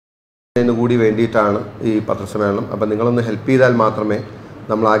കൂടി വേണ്ടിയിട്ടാണ് ഈ പത്രസമ്മേളനം. അപ്പം നിങ്ങളൊന്ന് ഹെൽപ്പ് ചെയ്താൽ മാത്രമേ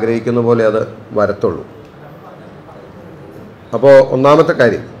നമ്മൾ ആഗ്രഹിക്കുന്ന പോലെ അത് വരത്തുള്ളൂ. അപ്പോൾ ഒന്നാമത്തെ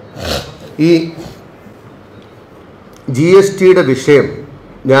കാര്യം, ഈ GSTയുടെ വിഷയം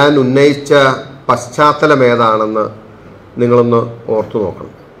ഞാൻ ഉന്നയിച്ച പശ്ചാത്തലം ഏതാണെന്ന് നിങ്ങളൊന്ന് ഓർത്തു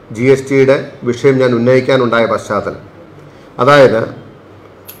നോക്കണം. GSTയുടെ വിഷയം ഞാൻ ഉന്നയിക്കാനുണ്ടായ പശ്ചാത്തലം, അതായത്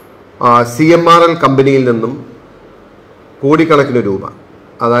CMRL കമ്പനിയിൽ നിന്നും കോടിക്കണക്കിന് രൂപ,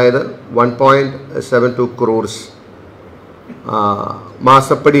 അതായത് 1.72 crores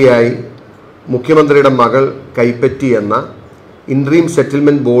മാസപ്പടിയായി മുഖ്യമന്ത്രിയുടെ മകൾ കൈപ്പറ്റിയെന്ന ഇൻട്രീം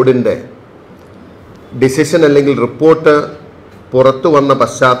സെറ്റിൽമെൻറ്റ് ബോർഡിൻ്റെ ഡിസിഷൻ അല്ലെങ്കിൽ റിപ്പോർട്ട് പുറത്തു വന്ന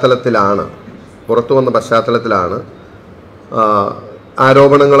പശ്ചാത്തലത്തിലാണ്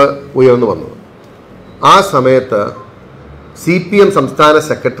ആരോപണങ്ങൾ ഉയർന്നു വന്നത്. ആ സമയത്ത് CPM സംസ്ഥാന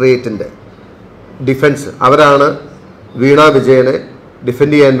സെക്രട്ടേറിയറ്റിൻ്റെ ഡിഫൻസ്, അവരാണ് വീണ വിജയനെ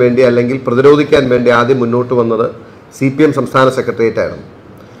ഡിഫെൻഡ് ചെയ്യാൻ വേണ്ടി അല്ലെങ്കിൽ പ്രതിരോധിക്കാൻ വേണ്ടി ആദ്യം മുന്നോട്ട് വന്നത് CPM സംസ്ഥാന സെക്രട്ടേറിയറ്റ് ആയിരുന്നു.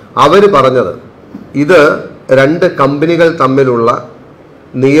 അവർ പറഞ്ഞത് ഇത് രണ്ട് കമ്പനികൾ തമ്മിലുള്ള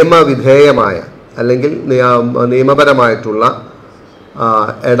നിയമവിധേയമായ അല്ലെങ്കിൽ നിയമപരമായിട്ടുള്ള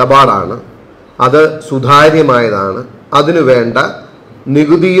ഇടപാടാണ്, അത് സുതാര്യമായതാണ്, അതിനു വേണ്ട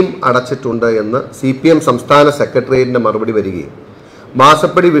നികുതിയും അടച്ചിട്ടുണ്ട് എന്ന് CPM സംസ്ഥാന സെക്രട്ടേറിയറ്റിൻ്റെ മറുപടി വരികയും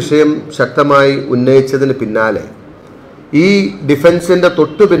മാസപ്പടി വിഷയം ശക്തമായി ഉന്നയിച്ചതിന് പിന്നാലെ ഈ ഡിഫൻസിൻ്റെ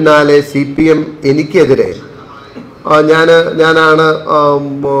തൊട്ടു പിന്നാലെ CPM എനിക്കെതിരെ ഞാനാണ്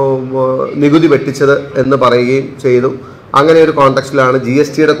നികുതി വെട്ടിച്ചത് എന്ന് പറയുകയും ചെയ്തു. അങ്ങനെ ഒരു കോണ്ടെക്സ്റ്റിലാണ്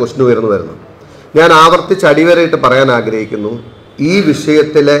GSTയുടെ ക്വസ്റ്റ്യൻ ഉയർന്നു വരുന്നത്. ഞാൻ ആവർത്തിച്ച് അടിവരയിട്ട് പറയാൻ ആഗ്രഹിക്കുന്നു, ഈ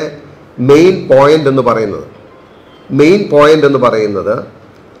വിഷയത്തിലെ മെയിൻ പോയിന്റ് എന്ന് പറയുന്നത്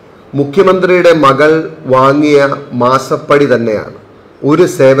മുഖ്യമന്ത്രിയുടെ മകൾ വാങ്ങിയ മാസപ്പടി തന്നെയാണ്. ഒരു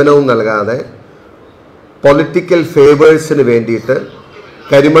സേവനവും നൽകാതെ പൊളിറ്റിക്കൽ ഫേവേഴ്സിന് വേണ്ടിയിട്ട്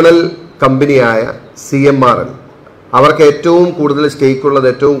കരിമണൽ കമ്പനിയായ CMRL, അവർക്ക് ഏറ്റവും കൂടുതൽ സ്റ്റേക്ക് ഉള്ളത്,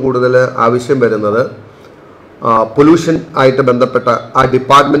 ഏറ്റവും കൂടുതൽ ആവശ്യം വരുന്നത് പൊല്യൂഷൻ ആയിട്ട് ബന്ധപ്പെട്ട ആ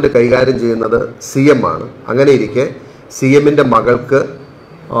ഡിപ്പാർട്ട്മെൻറ്റ് കൈകാര്യം ചെയ്യുന്നത് CM ആണ്. അങ്ങനെ ഇരിക്കെ CMൻ്റെ മകൾക്ക്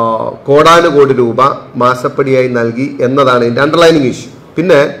കോടാനുകോടി രൂപ മാസപ്പടിയായി നൽകി എന്നതാണ് ഇതിൻ്റെ അണ്ടർലൈനിങ് ഇഷ്യൂ.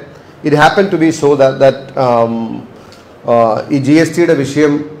 പിന്നെ it happen to B so that ഈ GSTയുടെ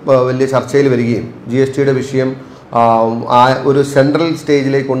വിഷയം വലിയ ചർച്ചയിൽ വരികയും GSTയുടെ വിഷയം ഒരു സെൻട്രൽ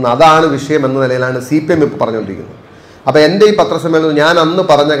സ്റ്റേജിലേക്ക് കൊണ്ട് അതാണ് വിഷയം എന്ന നിലയിലാണ് CPM ഇപ്പോൾ പറഞ്ഞുകൊണ്ടിരിക്കുന്നത്. അപ്പോൾ എൻ്റെ ഈ പത്രസമ്മേളനം ഞാൻ അന്ന്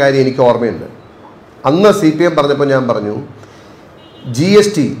പറഞ്ഞ കാര്യം എനിക്ക് ഓർമ്മയുണ്ട്. അന്ന് CPM പറഞ്ഞപ്പോൾ ഞാൻ പറഞ്ഞു,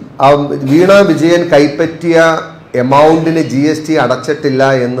 GST വീണ വിജയൻ കൈപ്പറ്റിയ എമൗണ്ടിന് GST അടച്ചിട്ടില്ല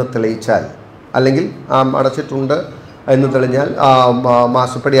എന്ന് തെളിയിച്ചാൽ, അല്ലെങ്കിൽ അടച്ചിട്ടുണ്ട് എന്ന് തെളിഞ്ഞാൽ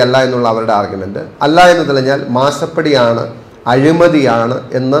മാസപ്പടി അല്ല എന്നുള്ള അവരുടെ ആർഗ്യുമെൻറ്റ്, അല്ല എന്ന് തെളിഞ്ഞാൽ മാസപ്പടിയാണ്, അഴിമതിയാണ്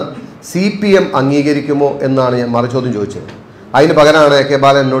എന്ന് CPM അംഗീകരിക്കുമോ എന്നാണ് ഞാൻ മറുചോദ്യം ചോദിച്ചത്. അതിന് പകരമാണ് AK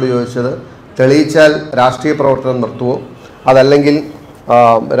ബാലൻ എന്നോട് ചോദിച്ചത്, തെളിയിച്ചാൽ രാഷ്ട്രീയ പ്രവർത്തനം നിർത്തുമോ, അതല്ലെങ്കിൽ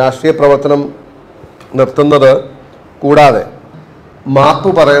രാഷ്ട്രീയ പ്രവർത്തനം നിർത്തുന്നത് കൂടാതെ മാപ്പ്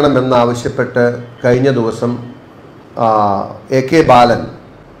പറയണമെന്നാവശ്യപ്പെട്ട് കഴിഞ്ഞ ദിവസം AK ബാലൻ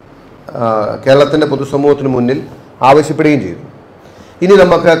കേരളത്തിൻ്റെ പൊതുസമൂഹത്തിന് മുന്നിൽ ആവശ്യപ്പെടുകയും ചെയ്തു. ഇനി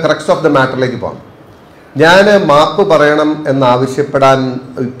നമുക്ക് ക്രക്സ് ഓഫ് ദ മാറ്ററിലേക്ക് പോകാം. ഞാൻ മാപ്പ് പറയണം എന്നാവശ്യപ്പെടാൻ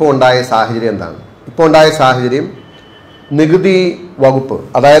ഇപ്പോൾ ഉണ്ടായ സാഹചര്യം എന്താണ്? ഇപ്പോൾ ഉണ്ടായ സാഹചര്യം, നികുതി വകുപ്പ്,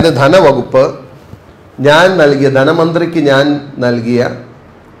 അതായത് ധനവകുപ്പ് ധനമന്ത്രിക്ക് ഞാൻ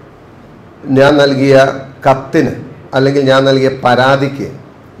നൽകിയ കത്തിന് അല്ലെങ്കിൽ ഞാൻ നൽകിയ പരാതിക്ക്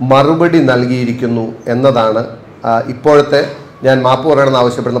മറുപടി നൽകിയിരിക്കുന്നു എന്നതാണ് ഇപ്പോഴത്തെ ഞാൻ മാപ്പ് പറയണമെന്ന്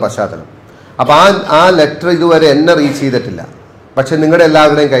ആവശ്യപ്പെടുന്ന പശ്ചാത്തലം. അപ്പോൾ ആ ലെറ്റർ ഇതുവരെ എന്നെ റീച്ച് ചെയ്തിട്ടില്ല, പക്ഷെ നിങ്ങളുടെ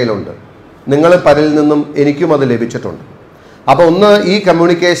എല്ലാവരുടെയും കയ്യിലുണ്ട്. നിങ്ങൾ പലരിൽ നിന്നും എനിക്കും അത് ലഭിച്ചിട്ടുണ്ട്. അപ്പോൾ ഒന്ന്, ഈ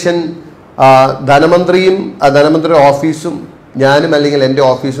കമ്മ്യൂണിക്കേഷൻ ധനമന്ത്രിയുടെ ഓഫീസും ഞാനും അല്ലെങ്കിൽ എൻ്റെ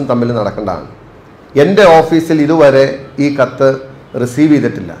ഓഫീസും തമ്മിൽ നടക്കേണ്ടതാണ്. എൻ്റെ ഓഫീസിൽ ഇതുവരെ ഈ കത്ത് റിസീവ്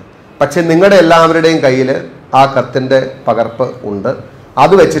ചെയ്തിട്ടില്ല, പക്ഷെ നിങ്ങളുടെ എല്ലാവരുടെയും കയ്യിൽ ആ കത്തിൻ്റെ പകർപ്പ് ഉണ്ട്.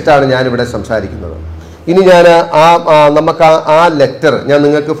 അത് വെച്ചിട്ടാണ് ഞാനിവിടെ സംസാരിക്കുന്നത്. ഇനി ഞാൻ നമുക്ക് ആ ലെറ്റർ ഞാൻ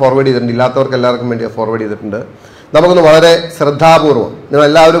നിങ്ങൾക്ക് ഫോർവേഡ് ചെയ്തിട്ടുണ്ട്, ഇല്ലാത്തവർക്ക് എല്ലാവർക്കും വേണ്ടി ഫോർവേഡ് ചെയ്തിട്ടുണ്ട്. നമുക്കൊന്ന് വളരെ ശ്രദ്ധാപൂർവം,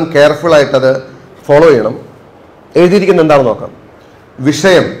 നിങ്ങളെല്ലാവരും കെയർഫുള്ളായിട്ടത് ഫോളോ ചെയ്യണം. എഴുതിയിരിക്കുന്നത് എന്താണെന്ന് നോക്കാം.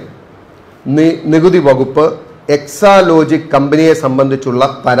 വിഷയം നികുതി വകുപ്പ് എക്സാലോജിക് കമ്പനിയെ സംബന്ധിച്ചുള്ള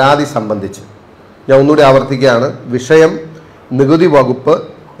പരാതി സംബന്ധിച്ച്. ഞാൻ ഒന്നുകൂടി ആവർത്തിക്കുകയാണ്. വിഷയം നികുതി വകുപ്പ്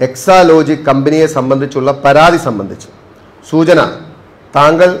എക്സാലോജിക് കമ്പനിയെ സംബന്ധിച്ചുള്ള പരാതി സംബന്ധിച്ച്. സൂചന: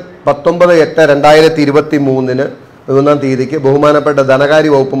 താങ്കൾ 19/8/2023 തീയതിക്ക് ബഹുമാനപ്പെട്ട ധനകാര്യ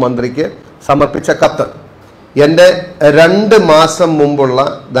വകുപ്പ് മന്ത്രിക്ക് സമർപ്പിച്ച കത്ത് എൻ്റെ 2 മാസം മുമ്പുള്ള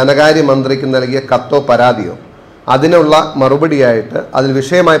ധനകാര്യ മന്ത്രിക്ക് നൽകിയ കത്തോ പരാതിയോ അതിനുള്ള മറുപടിയായിട്ട് അതിൽ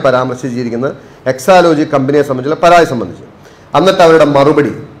വിഷയമായി പരാമർശിച്ചിരിക്കുന്ന എക്സാലോജി കമ്പനിയെ സംബന്ധിച്ചുള്ള പരാതി സംബന്ധിച്ച്. എന്നിട്ട് അവരുടെ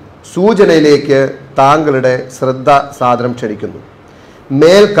മറുപടി സൂചനയിലേക്ക് താങ്കളുടെ ശ്രദ്ധ സാദരം ക്ഷണിക്കുന്നു.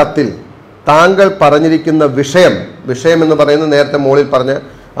 മേൽ കത്തിൽ താങ്കൾ പറഞ്ഞിരിക്കുന്ന വിഷയം എന്ന് പറയുന്നത് നേരത്തെ മുകളിൽ പറഞ്ഞ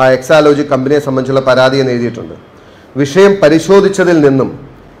ആ എക്സാലോജി കമ്പനിയെ സംബന്ധിച്ചുള്ള പരാതി എന്ന് എഴുതിയിട്ടുണ്ട്. വിഷയം പരിശോധിച്ചതിൽ നിന്നും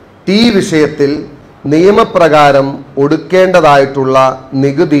ഈ വിഷയത്തിൽ നിയമപ്രകാരം ഒടുക്കേണ്ടതായിട്ടുള്ള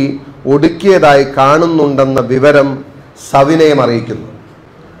നികുതി ഒടുക്കിയതായി കാണുന്നുണ്ടെന്ന വിവരം സവിനയം അറിയിക്കുന്നു.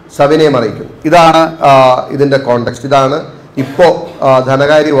 ഇതാണ് ഇതിൻ്റെ കോണ്ടെക്സ്റ്റ്. ഇതാണ് ഇപ്പോൾ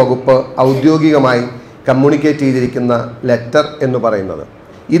ധനകാര്യ വകുപ്പ് ഔദ്യോഗികമായി കമ്മ്യൂണിക്കേറ്റ് ചെയ്തിരിക്കുന്ന ലെറ്റർ എന്ന് പറയുന്നത്.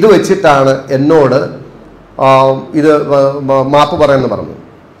 ഇത് വെച്ചിട്ടാണ് എന്നോട് ഇത് മാപ്പ് പറയാമെന്ന് പറഞ്ഞു.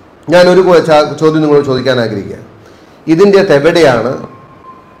 ഞാനൊരു ചോദ്യം നിങ്ങളോട് ചോദിക്കാൻ ആഗ്രഹിക്കുക. ഇതിൻ്റെ അകത്ത് എവിടെയാണ്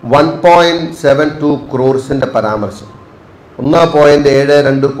 1.72 crores പരാമർശം?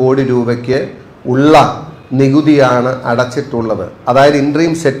 1.72 കോടി രൂപയ്ക്ക് ഉള്ള നികുതിയാണ് അടച്ചിട്ടുള്ളത്. അതായത്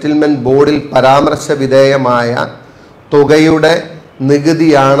ഇൻട്രീം സെറ്റിൽമെൻറ്റ് ബോർഡിൽ പരാമർശ വിധേയമായ തുകയുടെ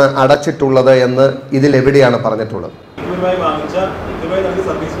നികുതിയാണ് അടച്ചിട്ടുള്ളത് എന്ന് ഇതിലെവിടെയാണ് പറഞ്ഞിട്ടുള്ളത്?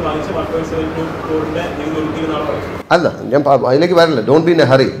 അല്ല, ഞാൻ അതിലേക്ക് വരില്ല. Don't be in A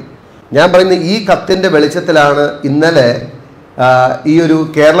hurry. ഞാൻ പറയുന്നത് ഈ കത്തിൻ്റെ വെളിച്ചത്തിലാണ് ഇന്നലെ ഈ ഒരു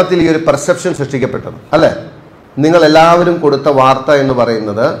കേരളത്തിൽ ഈ ഒരു പെർസെപ്ഷൻ സൃഷ്ടിക്കപ്പെട്ടത്, അല്ലേ? നിങ്ങളെല്ലാവരും കൊടുത്ത വാർത്ത എന്ന്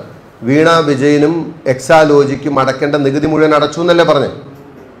പറയുന്നത് വീണ വിജയനും എക്സാലോജിക്കും അടക്കേണ്ട നികുതി മുഴുവൻ അടച്ചു എന്നല്ലേ പറഞ്ഞു,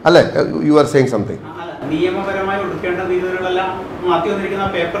 അല്ലേ? You are saying something. നിയമപരമായി ഒടുക്കേണ്ട നികുതികളെല്ലാം മാത്യു വന്നിരിക്കുന്ന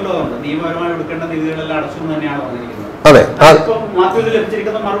പേപ്പറിലുണ്ട്. നിയമപരമായി ഒടുക്കേണ്ട നികുതികളെല്ലാം അടച്ചു തന്നെയാണ് പറഞ്ഞിരിക്കുന്നത്. അതെ, മാത്യുവിന്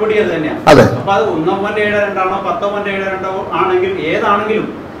ലഭിച്ചിരിക്കുന്ന മറുപടി അത് തന്നെയാണ്. അപ്പൊ അത് 1.72 10.72 ആണെങ്കിൽ ഏതാണെങ്കിലും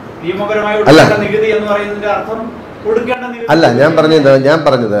നിയമപരമായി ഒടുക്കേണ്ട നികുതി എന്ന് പറയുന്നതിന്റെ അർത്ഥം ഒടുക്കേണ്ട നികുതി അല്ല. ഞാൻ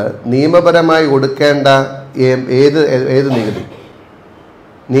പറഞ്ഞത് നിയമപരമായി ഒടുക്കേണ്ട ഏത് നികുതി,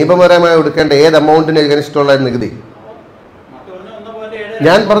 നിയമപരമായി ഒടുക്കേണ്ട ഏത് എമൗണ്ടിന് എഗനിസ്റ്റുള്ള നികുതി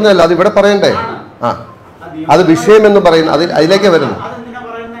ഞാൻ പറഞ്ഞല്ലോ. അത് ഇവിടെ പറയണ്ടേ? അത് വിഷയം എന്ന് പറയുന്നത് അതിലേക്കാ വരുന്നത്.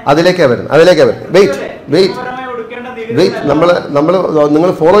 വെയിറ്റ്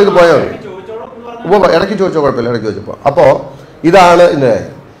നിങ്ങൾ ഫോളോ ചെയ്ത് പോയാൽ മതി. ഇടയ്ക്ക് ചോദിച്ചോ, കുഴപ്പമില്ല, ഇടയ്ക്ക് ചോദിച്ചപ്പോൾ. അപ്പോൾ ഇതാണ്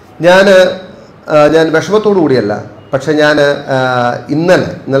ഞാൻ വിഷമത്തോടു കൂടിയല്ല, പക്ഷെ ഞാൻ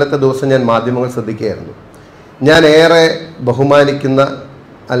ഇന്നലത്തെ ദിവസം ഞാൻ മാധ്യമങ്ങൾ ശ്രദ്ധിക്കുകയായിരുന്നു. ഞാൻ ഏറെ ബഹുമാനിക്കുന്ന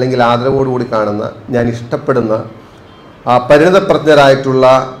അല്ലെങ്കിൽ ആദരവോടുകൂടി കാണുന്ന, ഞാൻ ഇഷ്ടപ്പെടുന്ന പരിണിതപ്രജ്ഞരായിട്ടുള്ള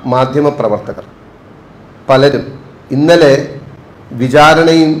മാധ്യമപ്രവർത്തകർ പലരും ഇന്നലെ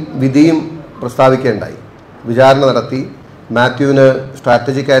വിചാരണയും വിധിയും പ്രസ്താവിക്കുകയുണ്ടായി. വിചാരണ നടത്തി മാത്യുവിന്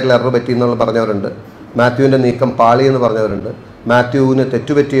സ്ട്രാറ്റജിക്കായിട്ടുള്ള എറർ പറ്റി എന്നുള്ള പറഞ്ഞവരുണ്ട്, മാത്യുവിൻ്റെ നീക്കം പാളി എന്ന് പറഞ്ഞവരുണ്ട്, മാത്യുവിന്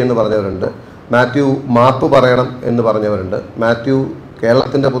തെറ്റുപറ്റി എന്ന് പറഞ്ഞവരുണ്ട്, മാത്യു മാപ്പ് പറയണം എന്ന് പറഞ്ഞവരുണ്ട്, മാത്യു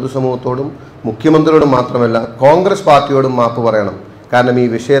കേരളത്തിൻ്റെ പൊതുസമൂഹത്തോടും മുഖ്യമന്ത്രിയോടും മാത്രമല്ല കോൺഗ്രസ് പാർട്ടിയോടും മാപ്പ് പറയണം, കാരണം ഈ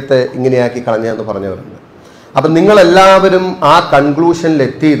വിഷയത്തെ ഇങ്ങനെയാക്കി കളഞ്ഞതെന്ന് പറഞ്ഞവരുണ്ട്. അപ്പം നിങ്ങളെല്ലാവരും ആ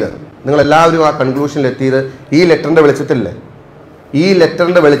കൺക്ലൂഷനിലെത്തിയത് ഈ ലെറ്ററിൻ്റെ വെളിച്ചത്തിലല്ലേ? ഈ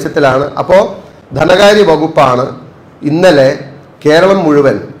ലെറ്ററിൻ്റെ വെളിച്ചത്തിലാണ്. അപ്പോൾ ധനകാര്യ വകുപ്പാണ് ഇന്നലെ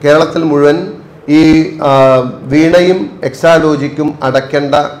കേരളത്തിൽ മുഴുവൻ ഈ വീണയും എക്സാലോജിക്കും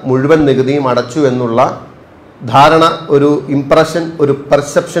അടയ്ക്കേണ്ട മുഴുവൻ നികുതിയും അടച്ചു എന്നുള്ള ധാരണ, ഒരു ഇംപ്രഷൻ, ഒരു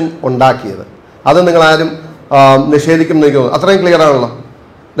പെർസെപ്ഷൻ ഉണ്ടാക്കിയത്. അത് നിങ്ങളാരും നിഷേധിക്കും. അത്രയും ക്ലിയർ ആണല്ലോ,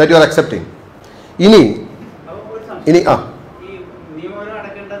 ദാറ്റ് യു ആർ അക്സെപ്റ്റിംഗ്. ഇനി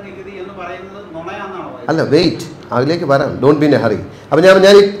അല്ല, വെയിറ്റ്, അതിലേക്ക് വരാം. Don't be in A hurry. അപ്പം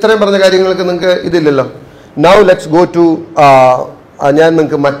ഞാൻ ഇത്രയും പറഞ്ഞ കാര്യങ്ങൾക്ക് നിങ്ങൾക്ക് ഇതില്ലല്ലോ. നൗ ലെറ്റ്സ് ഗോ ടു ഞാൻ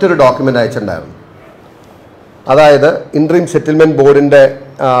നിങ്ങൾക്ക് മറ്റൊരു ഡോക്യുമെൻ്റ് അയച്ചിട്ടുണ്ടായിരുന്നു. അതായത് ഇൻട്രീം സെറ്റിൽമെൻറ്റ് ബോർഡിൻ്റെ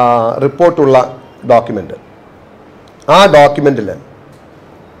റിപ്പോർട്ടുള്ള ഡോക്യുമെൻ്റ്. ആ ഡോക്യുമെൻറ്റിൽ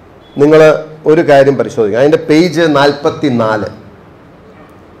നിങ്ങൾ ഒരു കാര്യം പരിശോധിക്കുക. അതിൻ്റെ പേജ് 44.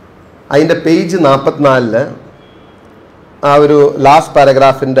 അതിൻ്റെ പേജ് 44 ആ ഒരു ലാസ്റ്റ്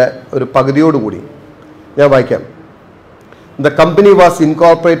പാരഗ്രാഫിൻ്റെ ഒരു പകുതിയോടുകൂടി ഞാൻ വായിക്കാം. The company was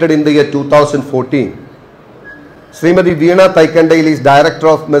incorporated in the year 2014. Shrimati Veena തൈക്കണ്ടയിൽ is director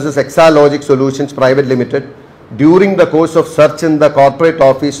of മെസസ് Exalogic solutions private limited. During the course of search in the corporate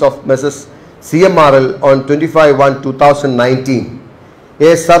office of Mrs. CMRL on 25/1/2019, a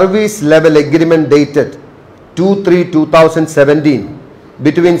service level agreement dated 2/3/2017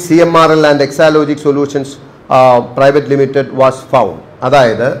 between CMRL and Exalogic Solutions Private Limited was found.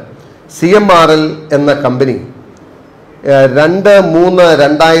 അതായത് CMRL എന്ന company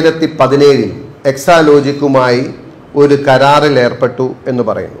 2/3/2017 എക്സാലോജിക്കുമായി ഒരു കരാറിൽ ഏർപ്പെട്ടു എന്ന്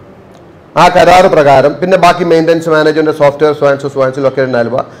പറയുന്നു. ആ കരാർ പ്രകാരം പിന്നെ ബാക്കി മെയിൻ്റനൻസ് മാനേജ്മെന്റ് സോഫ്റ്റ്വെയർ സ്വാൻസിലൊക്കെ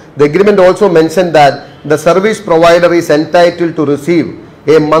ഉണ്ടാവുക. The agreement also mention that the service provider is entitled to receive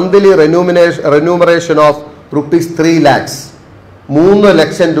A monthly remuneration of ₹3 lakhs. 3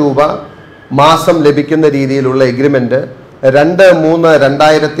 ലക്ഷം രൂപ മാസം ലഭിക്കുന്ന രീതിയിലുള്ള എഗ്രിമെന്റ്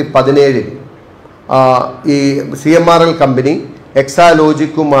 2/3/2017 ഈ CMRL കമ്പനി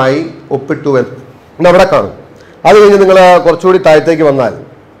എക്സാലോജിക്കുമായി ഒപ്പിട്ടു എന്ന് അവിടെ കാണും. അത് കഴിഞ്ഞ് നിങ്ങൾ കുറച്ചുകൂടി താഴത്തേക്ക് വന്നാൽ,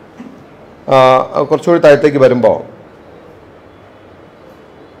 കുറച്ചുകൂടി താഴത്തേക്ക് വരുമ്പോൾ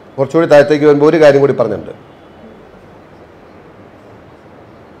ഒരു കാര്യം കൂടി പറഞ്ഞിട്ടുണ്ട്.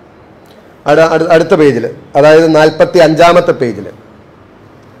 അടുത്ത പേജിൽ, അതായത് 45-ാമത്തെ പേജിൽ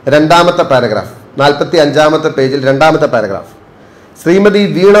രണ്ടാമത്തെ പാരഗ്രാഫ്, 45-ാമത്തെ പേജിൽ രണ്ടാമത്തെ paragraph, Shrimati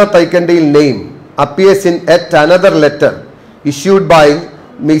Veena തൈക്കണ്ടിയിൽ name appears in yet another letter issued by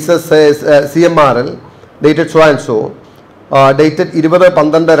Mrs. CMRL dated so and so, dated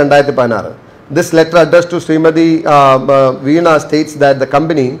 20-12-2016. This letter addressed to Srimati Veena states that the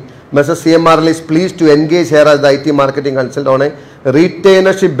company Mrs. CMRL is pleased to engage her as the IT marketing consultant on a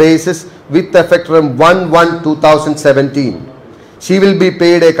retainership basis with effect from 1/1/2017. She will be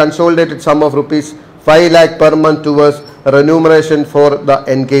paid a consolidated sum of rupees 5 lakh per month towards remuneration for the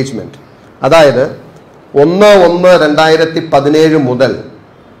engagement. അതായത് 1/1/2017 മുതൽ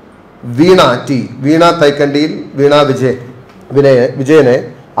വീണ തൈക്കണ്ടിയിൽ വിജയനെ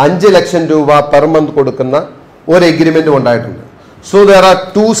 5 ലക്ഷം രൂപ per month കൊടുക്കുന്ന ഒരു എഗ്രിമെന്റും ഉണ്ടായിട്ടുണ്ട്. So there are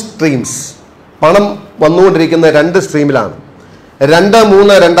 2 streams. പണം വന്നുകൊണ്ടിരിക്കുന്ന 2 സ്ട്രീമിലാണ്.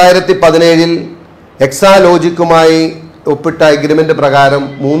 2/3/2017 എക്സാലോജിക്കുമായി ഒപ്പിട്ട എഗ്രിമെന്റ് പ്രകാരം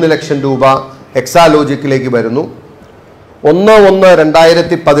 3 ലക്ഷം രൂപ എക്സാലോജിക്കിലേക്ക് വരുന്നു.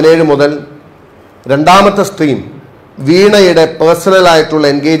 1/1/2017 മുതൽ രണ്ടാമത്തെ സ്ട്രീം വീണയുടെ പേഴ്സണൽ ആയിട്ടുള്ള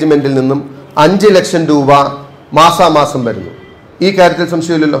എൻഗേജ്മെന്റിൽ നിന്നും 5 ലക്ഷം രൂപ മാസാമാസം വരുന്നു. ഈ കാര്യത്തിൽ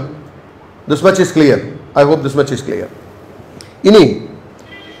സംശയമില്ലല്ലോ. This much is clear. I hope this much is clear.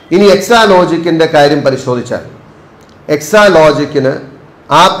 ഇനി എക്സാലോജിക്കിൻ്റെ കാര്യം പരിശോധിച്ചാൽ, എക്സാലോജിക്കിന്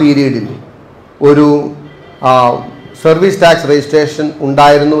ആ പീരീഡിൽ ഒരു സർവീസ് ടാക്സ് രജിസ്ട്രേഷൻ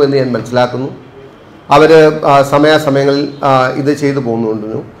ഉണ്ടായിരുന്നു എന്ന് ഞാൻ മനസ്സിലാക്കുന്നു. അവർ സമയാസമയങ്ങളിൽ ഇത് ചെയ്തു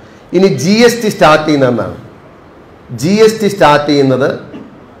പോകുന്നുണ്ടെന്നു. ഇനി GST സ്റ്റാർട്ട് ചെയ്യുന്നതെന്നാണ്. GST സ്റ്റാർട്ട് ചെയ്യുന്നത്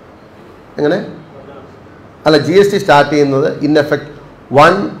എങ്ങനെ? അല്ല, GST സ്റ്റാർട്ട് ചെയ്യുന്നത് ഇൻ എഫക്ട്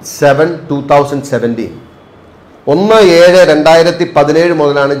 1/7/2017. 1/7/2017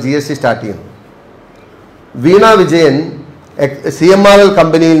 മുതലാണ് GST സ്റ്റാർട്ട് ചെയ്യുന്നത്. വീണ വിജയൻ CMRL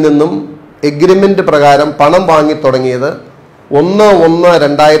കമ്പനിയിൽ നിന്നും എഗ്രിമെന്റ് പ്രകാരം പണം വാങ്ങി തുടങ്ങിയത്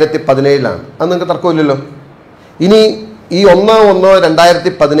 1/1/2017 അത് നിങ്ങൾക്ക് തർക്കമില്ലല്ലോ. ഇനി ഈ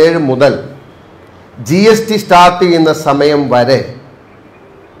 1/1/2017 മുതൽ GST സ്റ്റാർട്ട് ചെയ്യുന്ന സമയം വരെ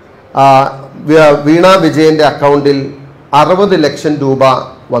വീണ വിജയൻ്റെ അക്കൗണ്ടിൽ 60 ലക്ഷം രൂപ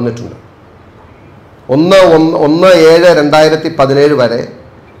വന്നിട്ടുണ്ട്. 1/1/2017 വരെ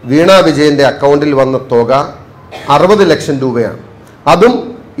വീണ വിജയൻ്റെ അക്കൗണ്ടിൽ വന്ന തുക 60 ലക്ഷം രൂപയാണ്. അതും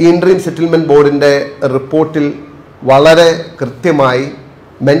ഈ ഇൻട്രീം സെറ്റിൽമെൻറ്റ് ബോർഡിൻ്റെ റിപ്പോർട്ടിൽ വളരെ കൃത്യമായി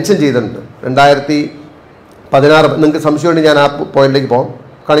മെൻഷൻ ചെയ്തിട്ടുണ്ട്. 2016. നിങ്ങൾക്ക് സംശയമുണ്ടെങ്കിൽ ഞാൻ ആ പോയിന്റിലേക്ക് പോകാം.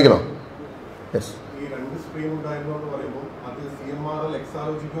 കാണിക്കണോ? യെസ്.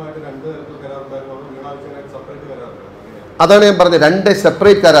 അതാണ് ഞാൻ പറഞ്ഞത്. 2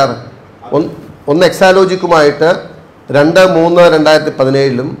 സെപ്പറേറ്റ് കരാർ. ഒന്ന് എക്സാലോജിക്കുമായിട്ട്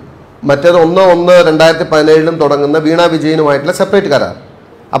 2/3/2017 മറ്റേത് 1/1/2017 തുടങ്ങുന്ന വീണ വിജയനുമായിട്ടുള്ള സെപ്പറേറ്റ് കരാർ.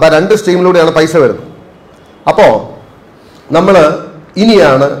 അപ്പോൾ 2 സ്ട്രീമിലൂടെയാണ് പൈസ വരുന്നത്. അപ്പോൾ നമ്മൾ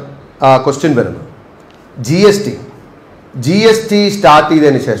ഇനിയാണ് ക്വസ്റ്റ്യൻ വരുന്നത്. GST സ്റ്റാർട്ട്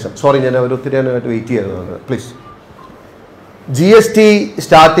ചെയ്തതിന് ശേഷം, സോറി ഞാൻ ഒത്തിരി വെയിറ്റ് ചെയ്തത്, പ്ലീസ്. GST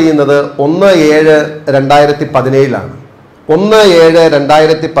സ്റ്റാർട്ട് ചെയ്യുന്നത് 1/7/2017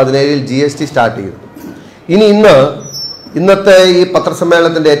 1/7/2017 GST സ്റ്റാർട്ട് ചെയ്തു. ഇനി ഇന്നത്തെ ഈ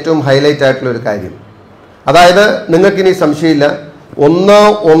പത്രസമ്മേളനത്തിൻ്റെ ഏറ്റവും ഹൈലൈറ്റ് ആയിട്ടുള്ള ഒരു കാര്യം, അതായത് നിങ്ങൾക്കിനി സംശയമില്ല,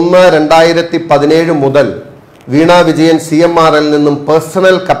 1/1/2017 മുതൽ വീണ വിജയൻ CMRL നിന്നും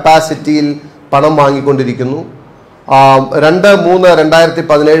പേഴ്സണൽ കപ്പാസിറ്റിയിൽ പണം വാങ്ങിക്കൊണ്ടിരിക്കുന്നു.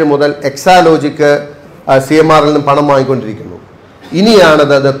 2/3/2017 മുതൽ എക്സാലോജിക്ക് CMRL നിന്നും പണം വാങ്ങിക്കൊണ്ടിരിക്കുന്നു.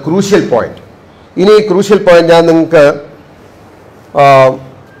 ഇനിയാണത് ക്രൂഷ്യൽ പോയിന്റ്. ഇനി ഈ ക്രൂഷ്യൽ പോയിന്റ് ഞാൻ നിങ്ങൾക്ക്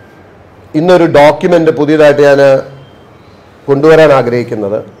ഇന്നൊരു ഡോക്യുമെൻ്റ് പുതിയതായിട്ട് ഞാൻ കൊണ്ടുവരാൻ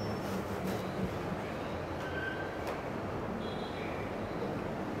ആഗ്രഹിക്കുന്നത്.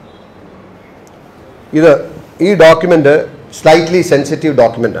 ഈ ഡോക്യുമെൻ്റ് സ്ലൈറ്റ്ലി സെൻസിറ്റീവ്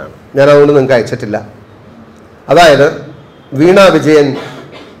ഡോക്യുമെൻ്റാണ്. ഞാൻ അതുകൊണ്ട് നിങ്ങൾക്ക് അയച്ചിട്ടില്ല. അതായത് Veena Vijayan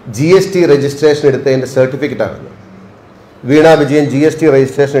GST registration എടുത്തതിൻ്റെ സർട്ടിഫിക്കറ്റാണ്. Veena Vijayan GST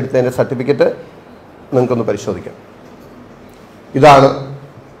registration എടുത്തതിൻ്റെ certificate നിങ്ങൾക്കൊന്ന് പരിശോധിക്കാം. ഇതാണ്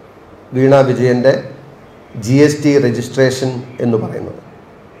വീണ വിജയൻ്റെ GST രജിസ്ട്രേഷൻ എന്ന് പറയുന്നത്.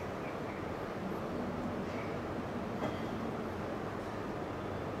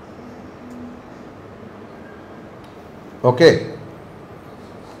 ഓക്കെ,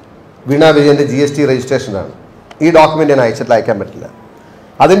 വീണ വിജയൻ്റെ GST രജിസ്ട്രേഷനാണ്. ഈ ഡോക്യുമെൻ്റ് ഞാൻ അയക്കാൻ പറ്റില്ല.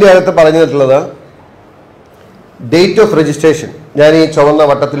 അതിൻ്റെ അകത്ത് പറഞ്ഞിട്ടുള്ളത് ഡേറ്റ് ഓഫ് രജിസ്ട്രേഷൻ, ഞാൻ ഈ ചുവന്ന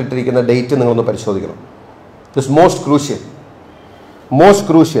വട്ടത്തിലിട്ടിരിക്കുന്ന ഡേറ്റ് നിങ്ങളൊന്ന് പരിശോധിക്കണം. This most crucial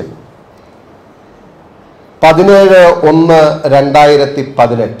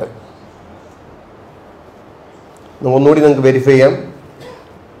 17/1/2018. ഒന്നുകൂടി നിങ്ങൾക്ക് വെരിഫൈ ചെയ്യാം.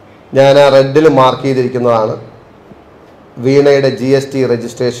 ഞാൻ ആ റെഡിൽ മാർക്ക് ചെയ്തിരിക്കുന്നതാണ് വീണയുടെ GST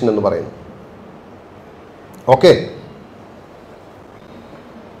രജിസ്ട്രേഷൻ എന്ന് പറയുന്നത്. ഓക്കെ,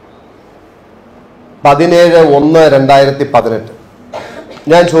 17/1/2018.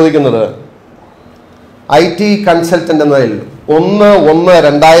 ഞാൻ ചോദിക്കുന്നത് IT കൺസൾട്ടൻ്റ് എന്ന നിലയിൽ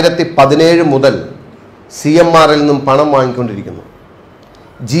 1/1/2017 മുതൽ CMRൽ നിന്നും പണം വാങ്ങിക്കൊണ്ടിരിക്കുന്നു.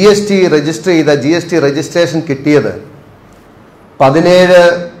 GST രജിസ്റ്റർ ചെയ്ത GST രജിസ്ട്രേഷൻ കിട്ടിയത്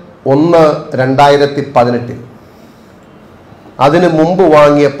 17/1/2018. അതിന് മുമ്പ്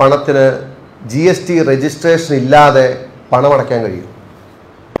വാങ്ങിയ പണത്തിന് GST രജിസ്ട്രേഷൻ ഇല്ലാതെ പണമടയ്ക്കാൻ കഴിയും.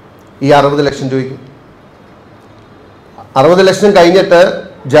 ഈ 60 ലക്ഷം രൂപയ്ക്ക് 60 ലക്ഷം കഴിഞ്ഞിട്ട്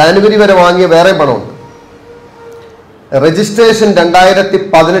ജാനുവരി വരെ വാങ്ങിയ വേറെ പണമുണ്ട്. രജിസ്ട്രേഷൻ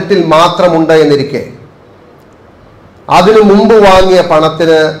 2018 മാത്രമുണ്ട് എന്നിരിക്കെ അതിനു മുമ്പ് വാങ്ങിയ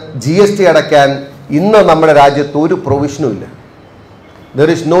പണത്തിന് GST അടയ്ക്കാൻ ഇന്ന് നമ്മുടെ രാജ്യത്ത് ഒരു പ്രൊവിഷനും ഇല്ല. ദർ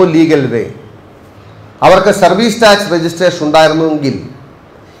ഇസ് നോ ലീഗൽ വേ. അവർക്ക് സർവീസ് ടാക്സ് രജിസ്ട്രേഷൻ ഉണ്ടായിരുന്നെങ്കിൽ,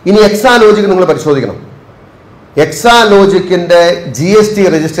 ഇനി എക്സാലോജിക് നിങ്ങൾ പരിശോധിക്കണം. എക്സാലോജിക്കിൻ്റെ GST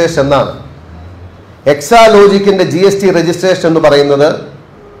രജിസ്ട്രേഷൻ എന്നാണ്. എക്സാലോജിക്കിൻ്റെ GST രജിസ്ട്രേഷൻ എന്ന് പറയുന്നത്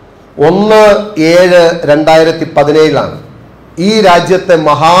 1/7/2017 ഈ രാജ്യത്തെ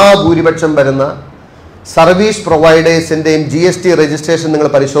മഹാഭൂരിപക്ഷം വരുന്ന സർവീസ് പ്രൊവൈഡേഴ്സിൻ്റെയും GST രജിസ്ട്രേഷൻ നിങ്ങൾ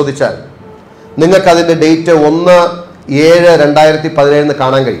പരിശോധിച്ചാൽ നിങ്ങൾക്കതിൻ്റെ ഡേറ്റ് 1/7/2017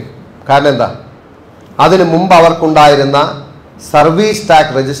 കാണാൻ കഴിയും. കാരണം എന്താ? അതിന് മുമ്പ് അവർക്കുണ്ടായിരുന്ന സർവീസ്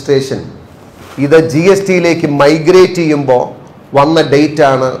ടാക്സ് രജിസ്ട്രേഷൻ ഇത് GSTയിലേക്ക് മൈഗ്രേറ്റ് ചെയ്യുമ്പോൾ വന്ന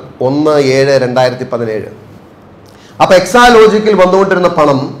ഡേറ്റാണ് 1/7/2017. അപ്പോൾ എക്സാലോജിക്കിൽ വന്നുകൊണ്ടിരുന്ന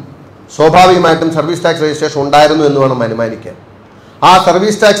പണം സ്വാഭാവികമായിട്ടും സർവീസ് ടാക്സ് രജിസ്ട്രേഷൻ ഉണ്ടായിരുന്നു എന്ന് വേണം അനുമാനിക്കാൻ. ആ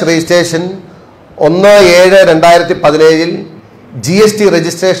സർവീസ് ടാക്സ് രജിസ്ട്രേഷൻ 1/7/2017 GST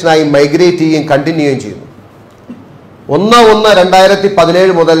രജിസ്ട്രേഷനായി മൈഗ്രേറ്റ് ചെയ്യുകയും കണ്ടിന്യൂ ചെയ്യുകയും ചെയ്യുന്നു.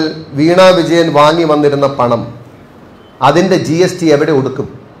 1/1/2017 മുതൽ വീണ വിജയൻ വാങ്ങി വന്നിരുന്ന പണം, അതിൻ്റെ GST എവിടെ ഒടുക്കും?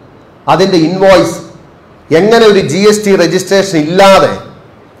 അതിൻ്റെ ഇൻവോയ്സ് എങ്ങനെ ഒരു GST രജിസ്ട്രേഷൻ ഇല്ലാതെ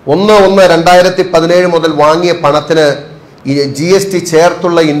 1/1/2017 മുതൽ വാങ്ങിയ പണത്തിന് ഈ GST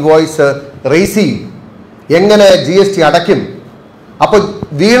ചേർത്തുള്ള ഇൻവോയ്സ് റേസ് ചെയ്യും? എങ്ങനെ GST അടയ്ക്കും? അപ്പോൾ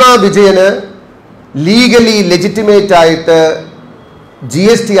വീണ വിജയന് ലീഗലി ലെജിറ്റിമേറ്റ് ആയിട്ട്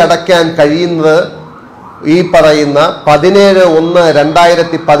GST അടയ്ക്കാൻ കഴിയുന്നത് ഈ പറയുന്ന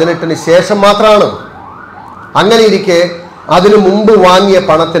 17/1/2018 ശേഷം മാത്രമാണ്. അങ്ങനെ ഇരിക്കെ അതിനു മുമ്പ് വാങ്ങിയ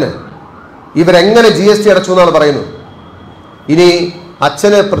പണത്തിന് ഇവരെങ്ങനെ GST അടച്ചു എന്നാണ് പറയുന്നത്. ഇനി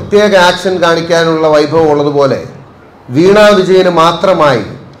അച്ഛന് പ്രത്യേക ആക്ഷൻ കാണിക്കാനുള്ള വൈഭവം ഉള്ളതുപോലെ വീണ വിജയന് മാത്രമായി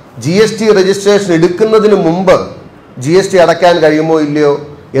GST രജിസ്ട്രേഷൻ എടുക്കുന്നതിന് മുമ്പ് GST അടയ്ക്കാൻ കഴിയുമോ ഇല്ലയോ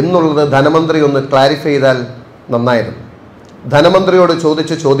എന്നുള്ളത് ധനമന്ത്രി ഒന്ന് ക്ലാരിഫൈ ചെയ്താൽ നന്നായിരുന്നു. ധനമന്ത്രിയോട്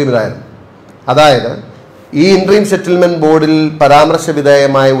ചോദിച്ച ചോദ്യം ഇതായിരുന്നു. അതായത് ഈ ഇൻട്രീം സെറ്റിൽമെൻറ്റ് ബോർഡിൽ പരാമർശ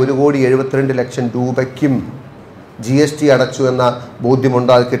വിധേയമായ 1,72,00,000 രൂപയ്ക്കും GST അടച്ചു എന്ന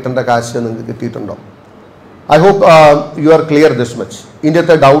ബോധ്യമുണ്ടോ? അത് കിട്ടേണ്ട കാശ് നിങ്ങൾക്ക് കിട്ടിയിട്ടുണ്ടോ? I hope you are clear this much.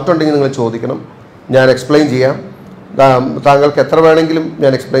 ഇതിൻ്റെ ഡൗട്ട് ഉണ്ടെങ്കിൽ നിങ്ങൾ ചോദിക്കണം, ഞാൻ എക്സ്പ്ലെയിൻ ചെയ്യാം. താങ്കൾക്ക് എത്ര വേണമെങ്കിലും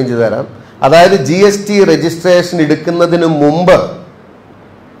ഞാൻ എക്സ്പ്ലെയിൻ ചെയ്തു തരാം. അതായത് GST രജിസ്ട്രേഷൻ എടുക്കുന്നതിന് മുമ്പ്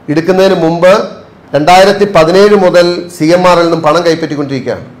 2017 മുതൽ CMRൽ നിന്നും പണം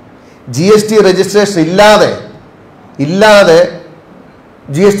കൈപ്പറ്റിക്കൊണ്ടിരിക്കുകയാണ്. GST രജിസ്ട്രേഷൻ ഇല്ലാതെ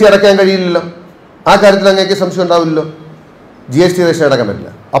GST അടയ്ക്കാൻ കഴിയില്ലല്ലോ. ആ കാര്യത്തിൽ അങ്ങേക്ക് സംശയം ഉണ്ടാവില്ലല്ലോ. GST രജിസ്ട്രേഷൻ അടക്കാൻ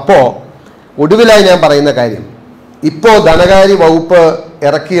പറ്റില്ല. അപ്പോൾ ഒടുവിലായി ഞാൻ പറയുന്ന കാര്യം, ഇപ്പോൾ ധനകാര്യ വകുപ്പ്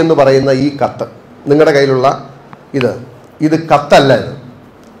ഇറക്കി എന്ന് പറയുന്ന ഈ കത്ത്, നിങ്ങളുടെ കയ്യിലുള്ള ഇത് കത്തല്ല,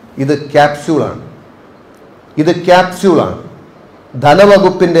 ഇത് ക്യാപ്സ്യൂളാണ്.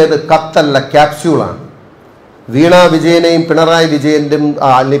 ധനവകുപ്പിൻ്റേത് കത്തല്ല, ക്യാപ്സ്യൂളാണ്. വീണ വിജയനെയും പിണറായി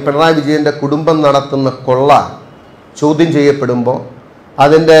വിജയൻ്റെ കുടുംബം നടത്തുന്ന കൊള്ള ചോദ്യം ചെയ്യപ്പെടുമ്പോൾ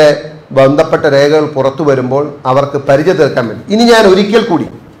അതിൻ്റെ ബന്ധപ്പെട്ട രേഖകൾ പുറത്തു വരുമ്പോൾ അവർക്ക് പരിചയം തീർക്കാൻ വേണ്ടി ഇനി ഞാൻ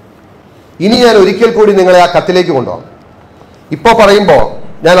ഒരിക്കൽ കൂടി നിങ്ങളെ ആ കത്തിലേക്ക് കൊണ്ടുപോകാം. ഇപ്പോൾ പറയുമ്പോൾ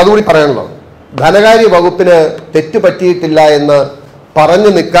ഞാൻ അതുകൂടി പറയണല്ലോ, ധനകാര്യ വകുപ്പിന് തെറ്റ് പറ്റിയിട്ടില്ല എന്ന് പറഞ്ഞു